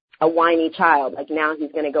a whiny child. Like now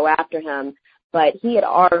he's going to go after him, but he had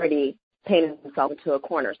already painted himself into a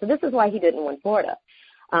corner. So this is why he didn't win Florida.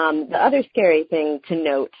 The other scary thing to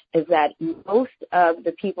note is that most of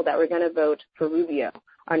the people that were going to vote for Rubio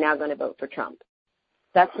are now going to vote for Trump.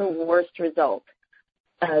 That's the worst result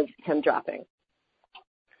of him dropping.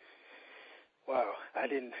 Wow, I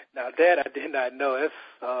did not know.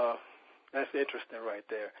 That's interesting right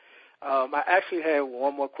there. I actually had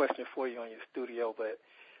one more question for you on your studio, but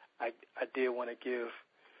I did want to give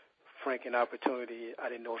Frank an opportunity. I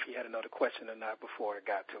didn't know if he had another question or not before I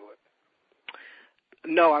got to it.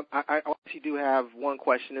 No, I actually do have one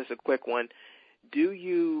question. It's a quick one. Do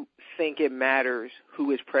you think it matters who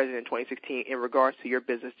is president in 2016 in regards to your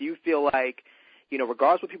business? Do you feel like,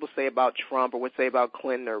 regardless of what people say about Trump or what say about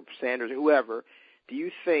Clinton or Sanders or whoever, do you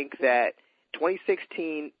think that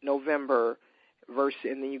 2016 November versus,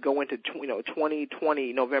 and then you go into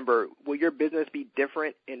 2020 November, will your business be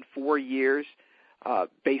different in 4 years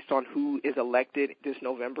based on who is elected this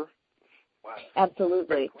November? Wow.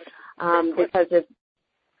 Absolutely. Because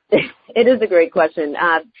it is a great question.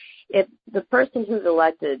 If the person who's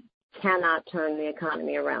elected cannot turn the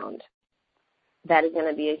economy around, that is going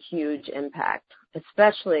to be a huge impact,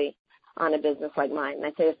 especially on a business like mine. And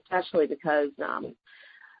I say especially because,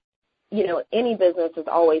 any business is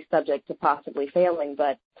always subject to possibly failing,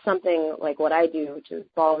 but something like what I do, which is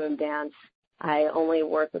ballroom dance, I only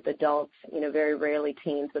work with adults, very rarely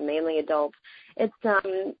teens, but mainly adults. It's,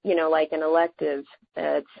 like an elective.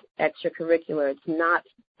 It's extracurricular. It's not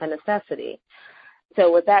a necessity.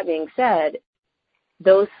 So with that being said,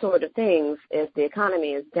 those sort of things, if the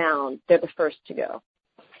economy is down, they're the first to go.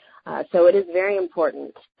 So it is very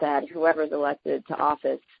important that whoever's elected to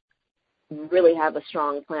office really have a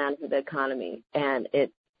strong plan for the economy and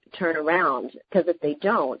it turn around, because if they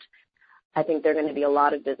don't, I think there are going to be a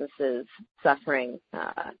lot of businesses suffering,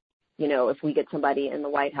 if we get somebody in the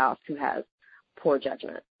White House who has poor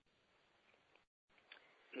judgment.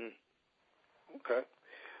 Okay.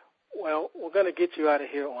 Well, we're going to get you out of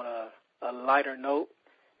here on a lighter note.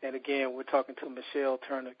 And again, we're talking to Michelle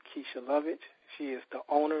Turner Keisha-Lovich. She is the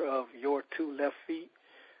owner of Your Two Left Feet,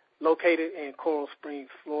 located in Coral Springs,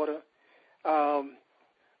 Florida.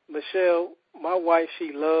 Michelle, my wife,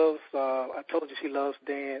 she loves, I told you she loves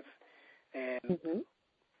dance. And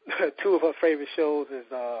two of her favorite shows is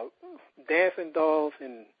Dancing Dolls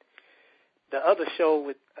and the other show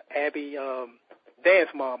with Abby, Dance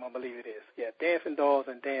Mom, I believe it is. Yeah, Dancing Dolls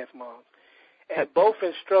and Dance Moms. And both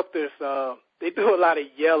instructors, they do a lot of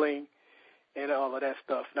yelling and all of that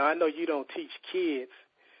stuff. Now, I know you don't teach kids.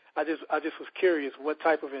 I just was curious, what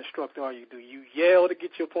type of instructor are you? Do you yell to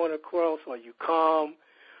get your point across, or are you calm,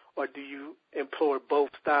 or do you employ both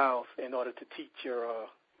styles in order to teach your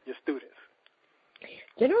students?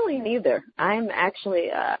 Generally, neither. I'm actually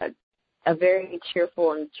a very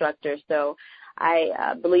cheerful instructor, so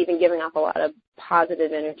I believe in giving off a lot of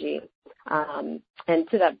positive energy. And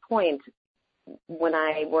to that point, when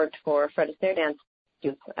I worked for Fred Astaire Dance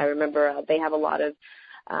Youth, I remember they have a lot of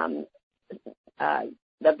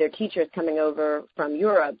their teachers coming over from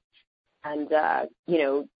Europe, and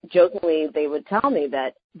jokingly they would tell me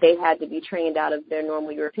that they had to be trained out of their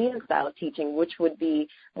normal European style of teaching, which would be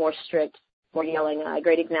more strict, more yelling. A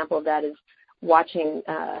great example of that is watching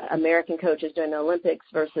American coaches during the Olympics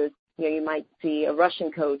versus, you might see a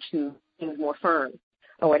Russian coach who seems more firm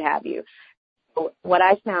or what have you. What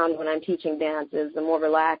I found when I'm teaching dance is the more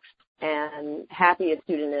relaxed and happy a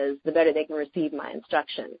student is, the better they can receive my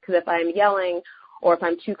instruction. Because if I'm yelling or if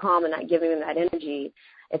I'm too calm and not giving them that energy,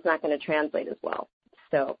 it's not going to translate as well.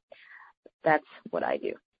 So that's what I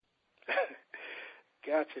do.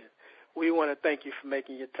 Gotcha. We want to thank you for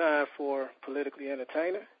making your time for Politically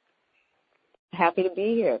Entertainer. Happy to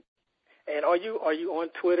be here. And are you on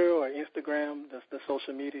Twitter or Instagram, the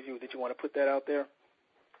social media? Did you want to put that out there?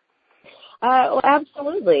 Well,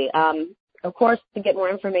 absolutely. Of course, to get more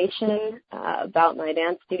information about my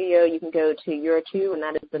dance studio, you can go to Your2, and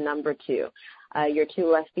that is the number 2,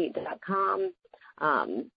 your2leftfeet.com.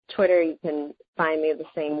 Twitter, you can find me the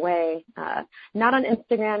same way. Not on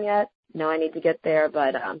Instagram yet. No, I need to get there,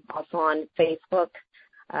 but also on Facebook.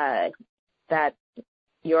 That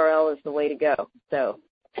URL is the way to go. So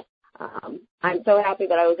I'm so happy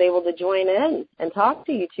that I was able to join in and talk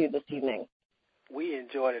to you two this evening. We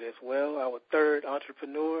enjoyed it as well. Our third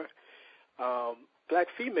entrepreneur, black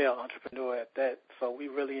female entrepreneur at that. So we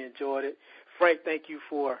really enjoyed it. Frank, thank you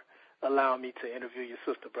for allowing me to interview your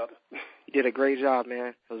sister, brother. You did a great job,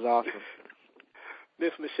 man. It was awesome.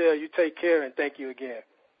 Miss Michelle, you take care, and thank you again.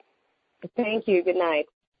 Thank you. Good night.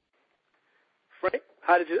 Frank,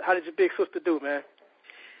 How did your big sister do, man?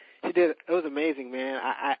 She did. It was amazing, man.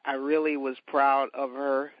 I really was proud of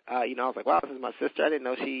her. I was like, wow, this is my sister. I didn't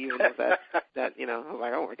know she even was that. I was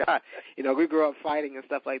like, oh my God. We grew up fighting and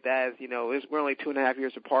stuff like that. We're only 2.5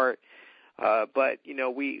 years apart. But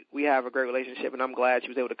we have a great relationship, and I'm glad she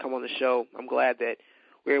was able to come on the show. I'm glad that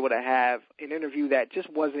we were able to have an interview that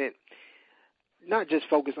just wasn't not just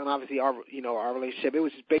focused on obviously our relationship. It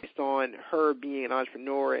was just based on her being an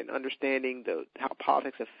entrepreneur and understanding how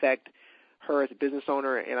politics affect her as a business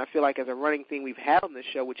owner. And I feel like as a running thing we've had on this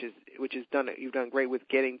show, which is you've done great with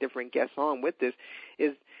getting different guests on with this,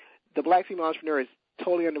 is the black female entrepreneur is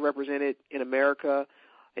totally underrepresented in America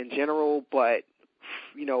in general, but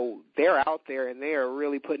they're out there and they are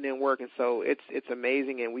really putting in work, and so it's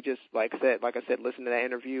amazing. And we just like I said, listen to that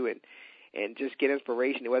interview and just get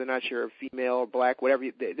inspiration, whether or not you're a female or black, whatever.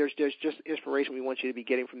 There's just inspiration we want you to be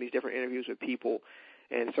getting from these different interviews with people,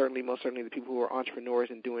 and most certainly the people who are entrepreneurs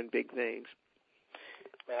and doing big things.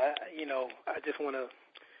 I just want to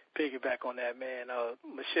piggyback on that, man.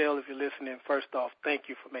 Michelle, if you're listening, first off, thank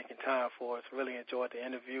you for making time for us. Really enjoyed the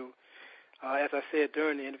interview. As I said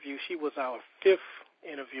during the interview, she was our 5th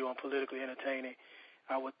interview on Politically Entertaining,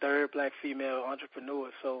 our 3rd black female entrepreneur.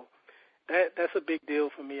 So that's a big deal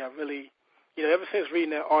for me. I really, ever since reading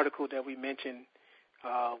that article that we mentioned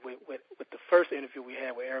with the first interview we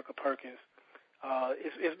had with Erica Perkins,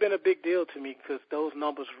 it's been a big deal to me because those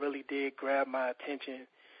numbers really did grab my attention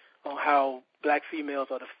on how black females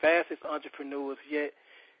are the fastest entrepreneurs, yet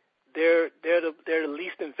they're the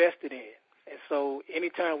least invested in. And so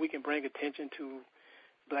anytime we can bring attention to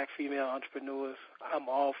black female entrepreneurs, I'm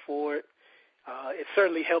all for it. It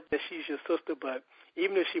certainly helped that she's your sister, but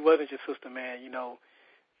even if she wasn't your sister, man,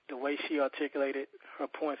 the way she articulated her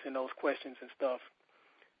points in those questions and stuff,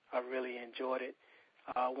 I really enjoyed it.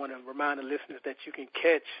 I want to remind the listeners that you can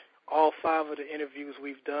catch all 5 of the interviews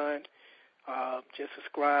we've done. Just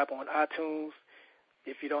subscribe on iTunes.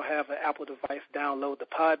 If you don't have an Apple device, download the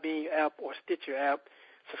Podbean app or Stitcher app.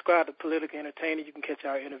 Subscribe to Politically Entertaining. You can catch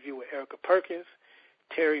our interview with Erica Perkins,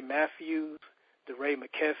 Terry Matthews, DeRay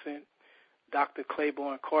McKesson, Dr.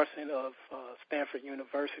 Claiborne Carson of Stanford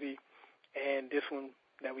University, and this one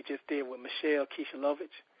that we just did with Michelle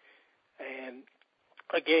Kishelovich. And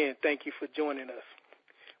again, thank you for joining us.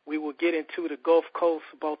 We will get into the Gulf Coast,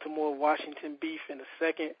 Baltimore-Washington beef in a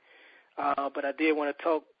second, but I did want to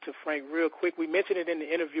talk to Frank real quick. We mentioned it in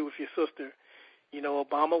the interview with your sister.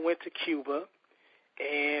 Obama went to Cuba,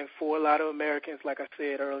 and for a lot of Americans, like I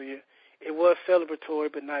said earlier, it was celebratory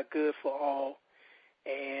but not good for all.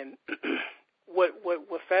 And what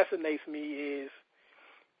fascinates me is,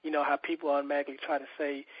 how people automatically try to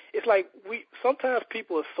say, it's like sometimes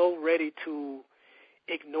people are so ready to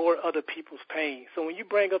ignore other people's pain. So when you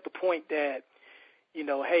bring up the point that,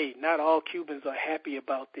 hey, not all Cubans are happy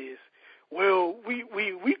about this. Well,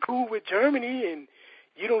 we cool with Germany, and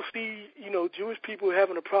you don't see, Jewish people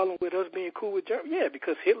having a problem with us being cool with Germany. Yeah,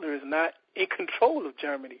 because Hitler is not in control of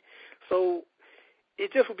Germany. So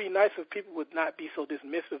it just would be nice if people would not be so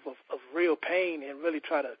dismissive of real pain and really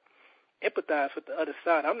try to empathize with the other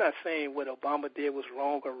side. I'm not saying what Obama did was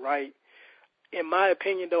wrong or right. In my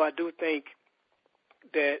opinion, though, I do think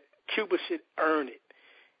that Cuba should earn it.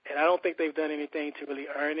 And I don't think they've done anything to really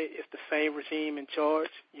earn it. It's the same regime in charge.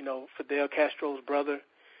 Fidel Castro's brother,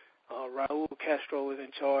 Raul Castro, is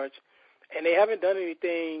in charge. And they haven't done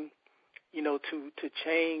anything, to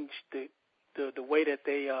change the way that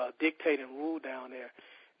they dictate and rule down there.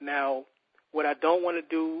 Now, what I don't want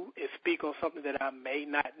to do is speak on something that I may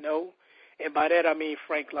not know. And by that I mean,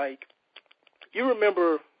 Frank, like, you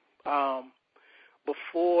remember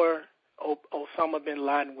before Osama bin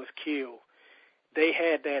Laden was killed, they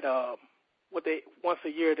had that once a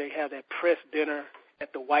year they have that press dinner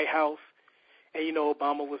at the White House, and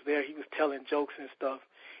Obama was there. He was telling jokes and stuff.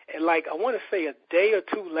 And I want to say a day or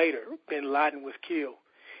two later, bin Laden was killed.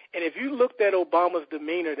 And if you looked at Obama's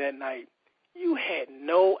demeanor that night, you had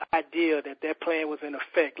no idea that plan was in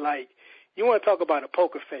effect. Like, you want to talk about a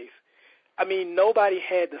poker face. I mean, nobody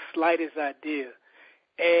had the slightest idea.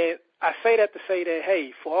 And I say that to say that,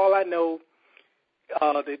 hey, for all I know,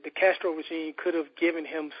 the Castro regime could have given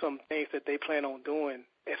him some things that they plan on doing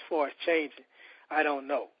as far as changing. I don't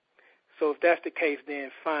know. So if that's the case, then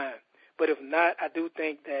fine. But if not, I do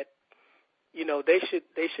think that, they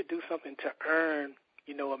should do something to earn,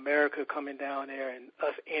 America coming down there and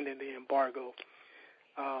us ending the embargo.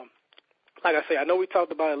 Like I say, I know we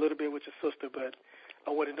talked about it a little bit with your sister, but I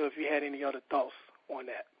want to know if you had any other thoughts on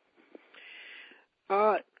that.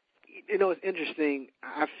 It's interesting.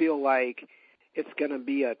 I feel like it's going to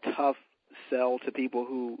be a tough sell to people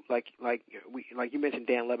who like you mentioned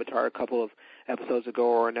Dan Le Batard a couple of episodes ago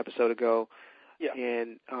or an episode ago. Yeah.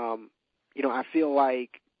 And I feel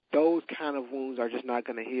like those kind of wounds are just not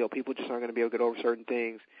going to heal. People just aren't going to be able to get over certain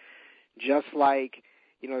things. Just like,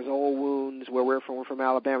 there's old wounds where we're from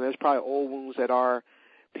Alabama. There's probably old wounds that our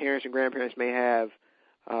parents and grandparents may have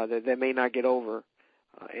that may not get over.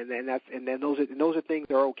 And then those are things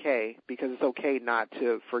that are okay, because it's okay not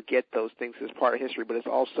to forget those things as part of history, but it's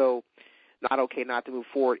also not okay not to move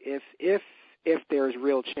forward if there's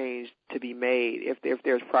real change to be made, if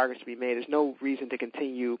there's progress to be made. There's no reason to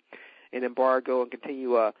continue an embargo and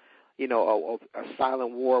continue a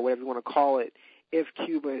silent war, whatever you want to call it, if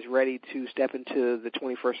Cuba is ready to step into the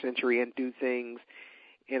 21st century and do things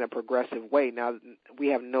in a progressive way. Now, we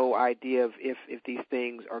have no idea if these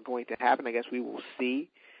things are going to happen. I guess we will see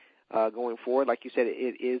going forward. Like you said,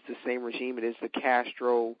 it is the same regime. It is the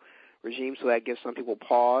Castro regime, so that gives some people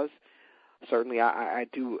pause. Certainly, I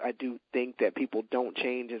do think that people don't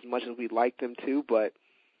change as much as we'd like them to, but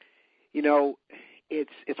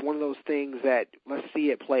it's one of those things that let's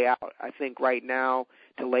see it play out. I think right now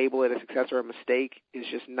to label it a success or a mistake is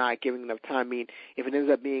just not giving enough time. I mean, if it ends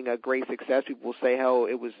up being a great success, people will say, "Oh,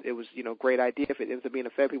 it was great idea." If it ends up being a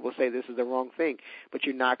failure, people will say this is the wrong thing. But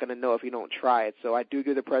you're not going to know if you don't try it. So I do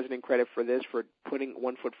give the president credit for this, for putting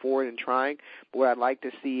one foot forward and trying. But what I'd like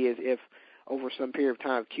to see is if over some period of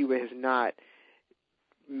time Cuba has not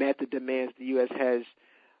met the demands the U.S. has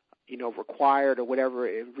required or whatever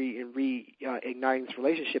in reigniting this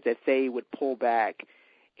relationship, that they would pull back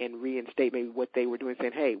and reinstate maybe what they were doing,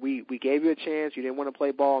 saying, hey, we gave you a chance, you didn't want to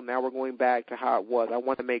play ball, now we're going back to how it was. I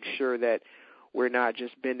want to make sure that we're not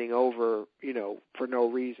just bending over, for no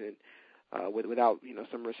reason, without,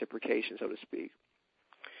 some reciprocation, so to speak.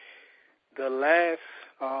 The last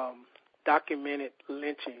documented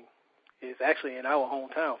lynching is actually in our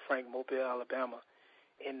hometown, Frank, Mobile, Alabama,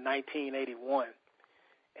 in 1981.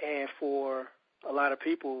 And for a lot of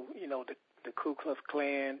people, the Ku Klux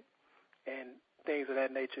Klan and things of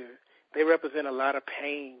that nature, they represent a lot of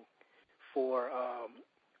pain for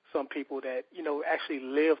some people that, actually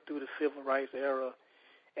lived through the civil rights era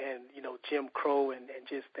and, Jim Crow and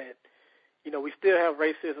just that, we still have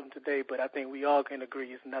racism today, but I think we all can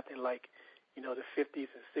agree it's nothing like, the 50s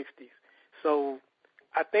and 60s. So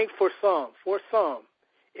I think for some,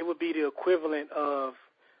 it would be the equivalent of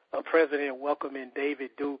a president welcoming David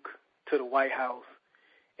Duke to the White House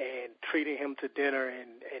and treating him to dinner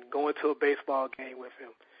and going to a baseball game with him.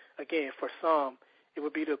 Again, for some, it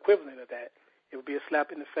would be the equivalent of that. It would be a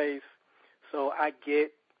slap in the face. So I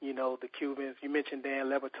get, the Cubans. You mentioned Dan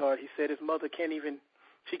Le Batard. He said his mother can't even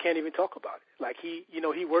talk about it. Like he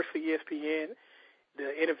works for ESPN.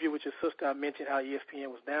 The interview with your sister, I mentioned how ESPN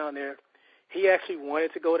was down there. He actually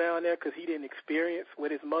wanted to go down there because he didn't experience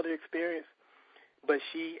what his mother experienced, but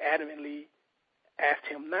she adamantly asked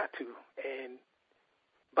him not to, and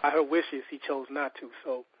by her wishes, he chose not to.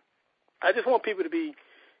 So I just want people to be,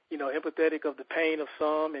 empathetic of the pain of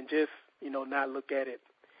some and just, not look at it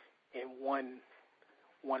in one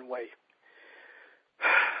way.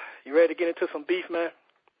 You ready to get into some beef, man?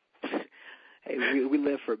 Hey, we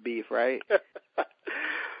live for beef, right?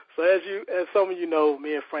 So as some of you know,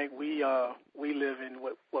 me and Frank, we live in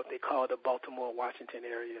what they call the Baltimore, Washington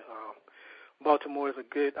area. Baltimore is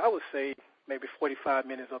a good, I would say, maybe 45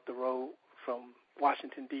 minutes up the road from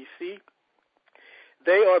Washington, D.C.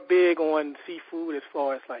 They are big on seafood as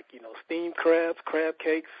far as steamed crabs, crab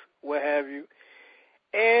cakes, what have you.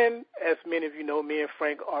 And as many of you know, me and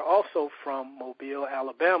Frank are also from Mobile,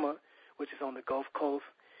 Alabama, which is on the Gulf Coast.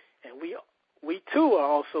 And we too are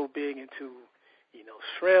also big into,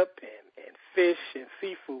 shrimp and fish and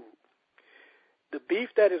seafood. The beef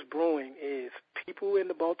that is brewing is people in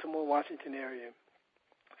the Baltimore, Washington area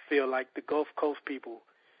feel like the Gulf Coast people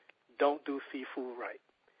don't do seafood right.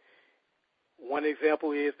 One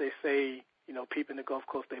example is they say, people in the Gulf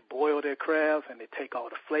Coast, they boil their crabs and they take all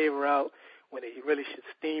the flavor out when they really should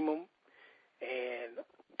steam them. And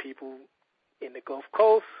people in the Gulf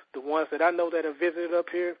Coast, the ones that I know that have visited up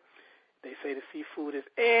here, they say the seafood is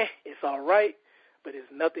it's all right, but it's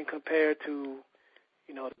nothing compared to,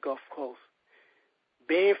 the Gulf Coast.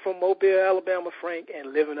 Being from Mobile, Alabama, Frank,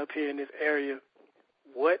 and living up here in this area,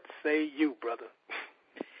 what say you, brother?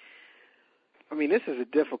 I mean, this is a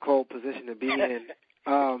difficult position to be in.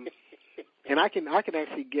 And I can actually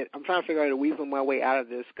I'm trying to figure out a weasel my way out of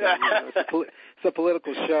this, because it's a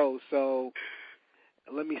political show, so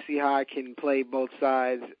let me see how I can play both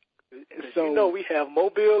sides. So we have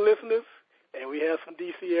Mobile listeners and we have some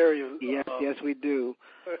D.C. area. Yes, we do.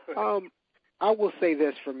 I will say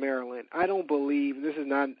this for Maryland. I don't believe, this is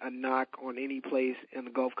not a knock on any place in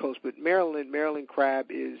the Gulf Coast, but Maryland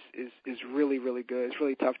crab is really, really good. It's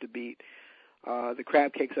really tough to beat. The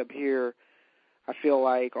crab cakes up here, I feel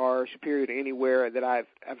like, are superior to anywhere that I've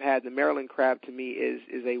had. The Maryland crab to me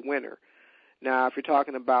is a winner. Now, if you're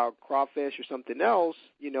talking about crawfish or something else,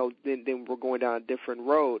 then we're going down a different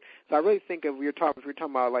road. So I really think if you're talking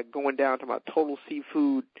about like going down to about total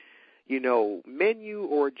seafood, menu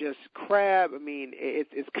or just crab, I mean,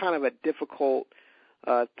 it's kind of a difficult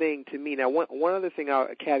thing to me. Now, one other thing, a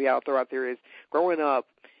caveat I'll throw out there is growing up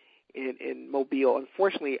in Mobile,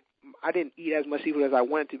 unfortunately, I didn't eat as much seafood as I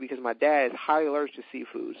wanted to because my dad is highly allergic to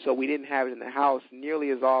seafood, so we didn't have it in the house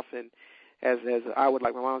nearly as often as I would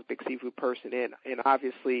like. My mom's a big seafood person, and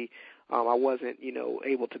obviously I wasn't,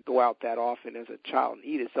 able to go out that often as a child and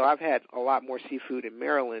eat it. So I've had a lot more seafood in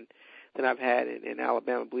Maryland than I've had in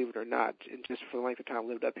Alabama, believe it or not, and just for the length of time I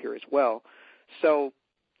lived up here as well. So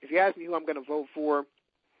if you ask me who I'm going to vote for,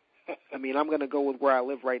 I mean, I'm going to go with where I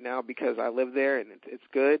live right now because I live there and it's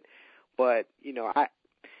good. But,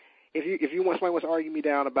 if somebody wants to argue me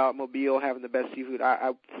down about Mobile having the best seafood,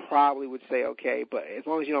 I probably would say okay. But as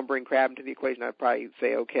long as you don't bring crab into the equation, I'd probably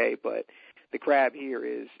say okay. But the crab here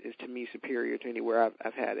is to me superior to anywhere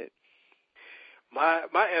I've had it. My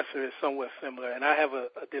answer is somewhat similar, and I have a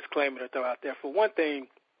disclaimer to throw out there. For one thing,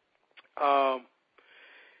 growing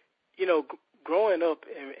up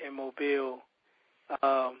in Mobile,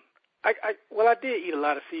 I did eat a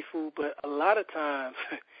lot of seafood, but a lot of times,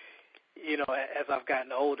 as I've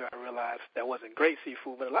gotten older, I realized that wasn't great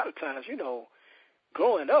seafood. But a lot of times,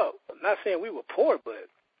 growing up, I'm not saying we were poor, but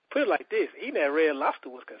put it like this, eating at Red Lobster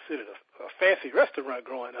was considered a fancy restaurant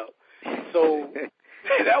growing up. So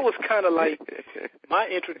that was kind of like my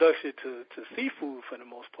introduction to seafood for the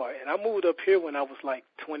most part. And I moved up here when I was like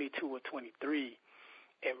 22 or 23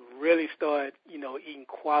 and really started, eating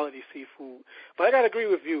quality seafood. But I got to agree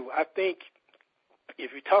with you. I think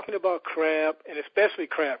if you're talking about crab, and especially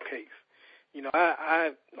crab cakes,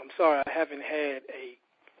 I'm sorry, I haven't had a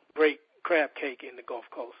great crab cake in the Gulf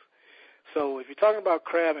Coast. So if you're talking about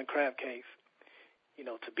crab and crab cakes,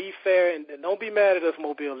 to be fair, and don't be mad at us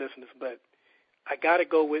Mobile listeners, but I got to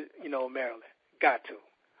go with, Maryland. Got to.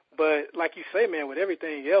 But like you say, man, with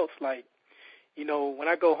everything else, like, when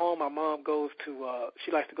I go home, my mom goes to,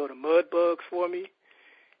 she likes to go to Mud Bugs for me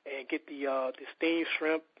and get the steamed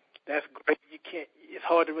shrimp. That's great. It's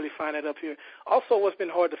hard to really find that up here. Also, what's been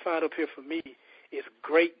hard to find up here for me is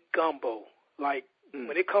great gumbo. Like,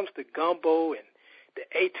 when it comes to gumbo and the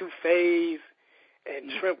etouffees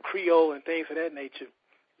and shrimp creole and things of that nature,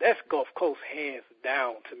 that's Gulf Coast hands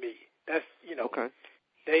down to me. That's, okay.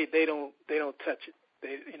 They don't touch it.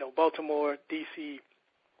 Baltimore, D.C.,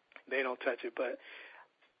 they don't touch it. But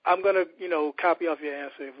I'm going to, copy off your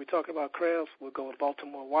answer. If we're talking about crabs, we'll go with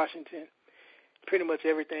Baltimore, Washington. Pretty much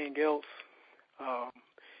everything else.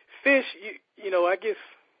 Fish, I guess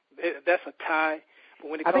that's a tie. But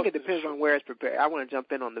when I think it depends on where it's prepared. I want to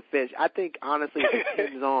jump in on the fish. I think, honestly, it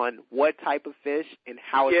depends on what type of fish and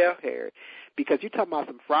how it's prepared. Because you're talking about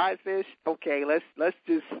some fried fish, okay, let's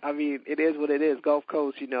just, I mean, it is what it is, Gulf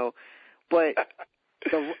Coast, But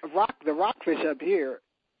the rockfish up here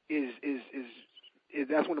is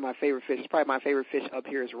that's one of my favorite fish. It's probably my favorite fish up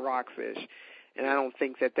here is rockfish. And I don't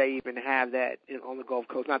think that they even have that on the Gulf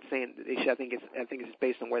Coast. Not saying that they should. I think it's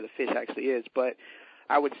based on where the fish actually is. But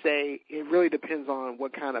I would say it really depends on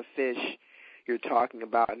what kind of fish you're talking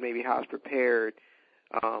about and maybe how it's prepared.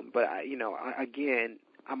 But again,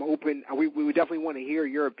 I'm open. We would definitely want to hear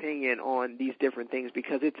your opinion on these different things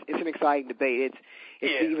because it's an exciting debate.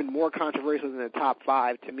 It's even more controversial than the top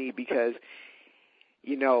 5 to me because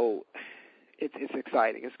it's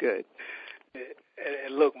exciting. It's good.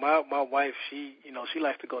 And look, my wife, she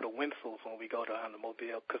likes to go to Winsel's when we go down to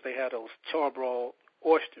Mobile because they have those charbroiled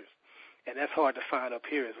oysters, and that's hard to find up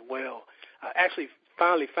here as well. I actually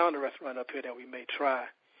finally found a restaurant up here that we may try,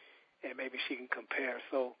 and maybe she can compare.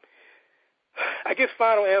 So I guess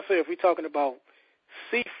final answer, if we're talking about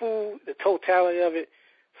seafood, the totality of it,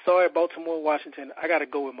 sorry, Baltimore, Washington, I got to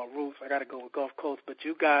go with my roots. I got to go with Gulf Coast, but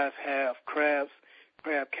you guys have crabs,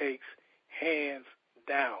 crab cakes, hands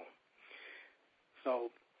down.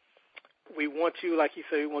 So we want you, like you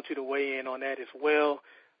said, we want you to weigh in on that as well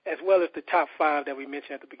as the top 5 that we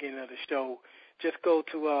mentioned at the beginning of the show. Just go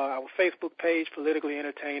to our Facebook page, Politically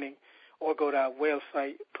Entertaining, or go to our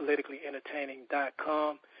website,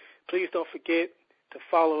 politicallyentertaining.com. Please don't forget to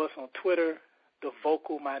follow us on Twitter, The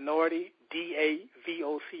Vocal Minority,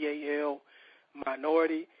 DAVOCAL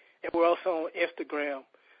Minority, and we're also on Instagram,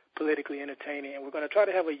 Politically Entertaining, and we're going to try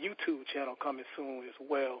to have a YouTube channel coming soon as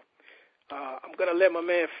well. I'm going to let my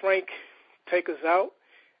man Frank take us out.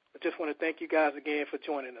 I just want to thank you guys again for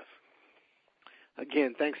joining us.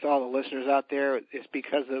 Again, thanks to all the listeners out there. It's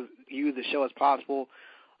because of you the show is possible.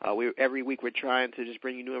 Every week we're trying to just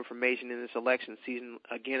bring you new information in this election season.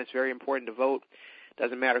 Again, it's very important to vote.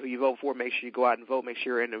 Doesn't matter who you vote for. Make sure you go out and vote. Make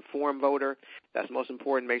sure you're an informed voter. That's most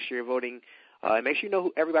important. Make sure you're voting. And make sure you know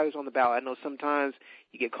who everybody's on the ballot. I know sometimes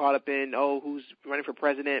you get caught up in, who's running for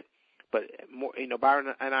president. But,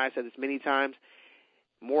 Byron and I said this many times.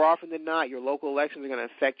 More often than not, your local elections are going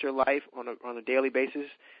to affect your life on a daily basis.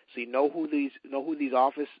 So you know who's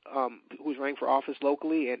running for office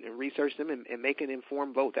locally, and research them and make an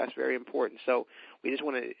informed vote. That's very important. So we just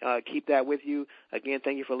want to keep that with you. Again,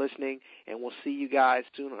 thank you for listening, and we'll see you guys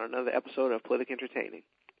soon on another episode of Politically Entertaining.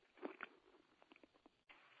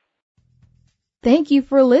 Thank you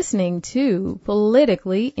for listening to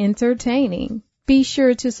Politically Entertaining. Be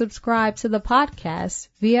sure to subscribe to the podcast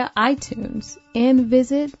via iTunes and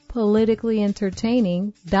visit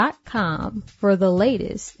politicallyentertaining.com for the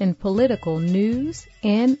latest in political news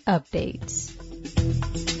and updates.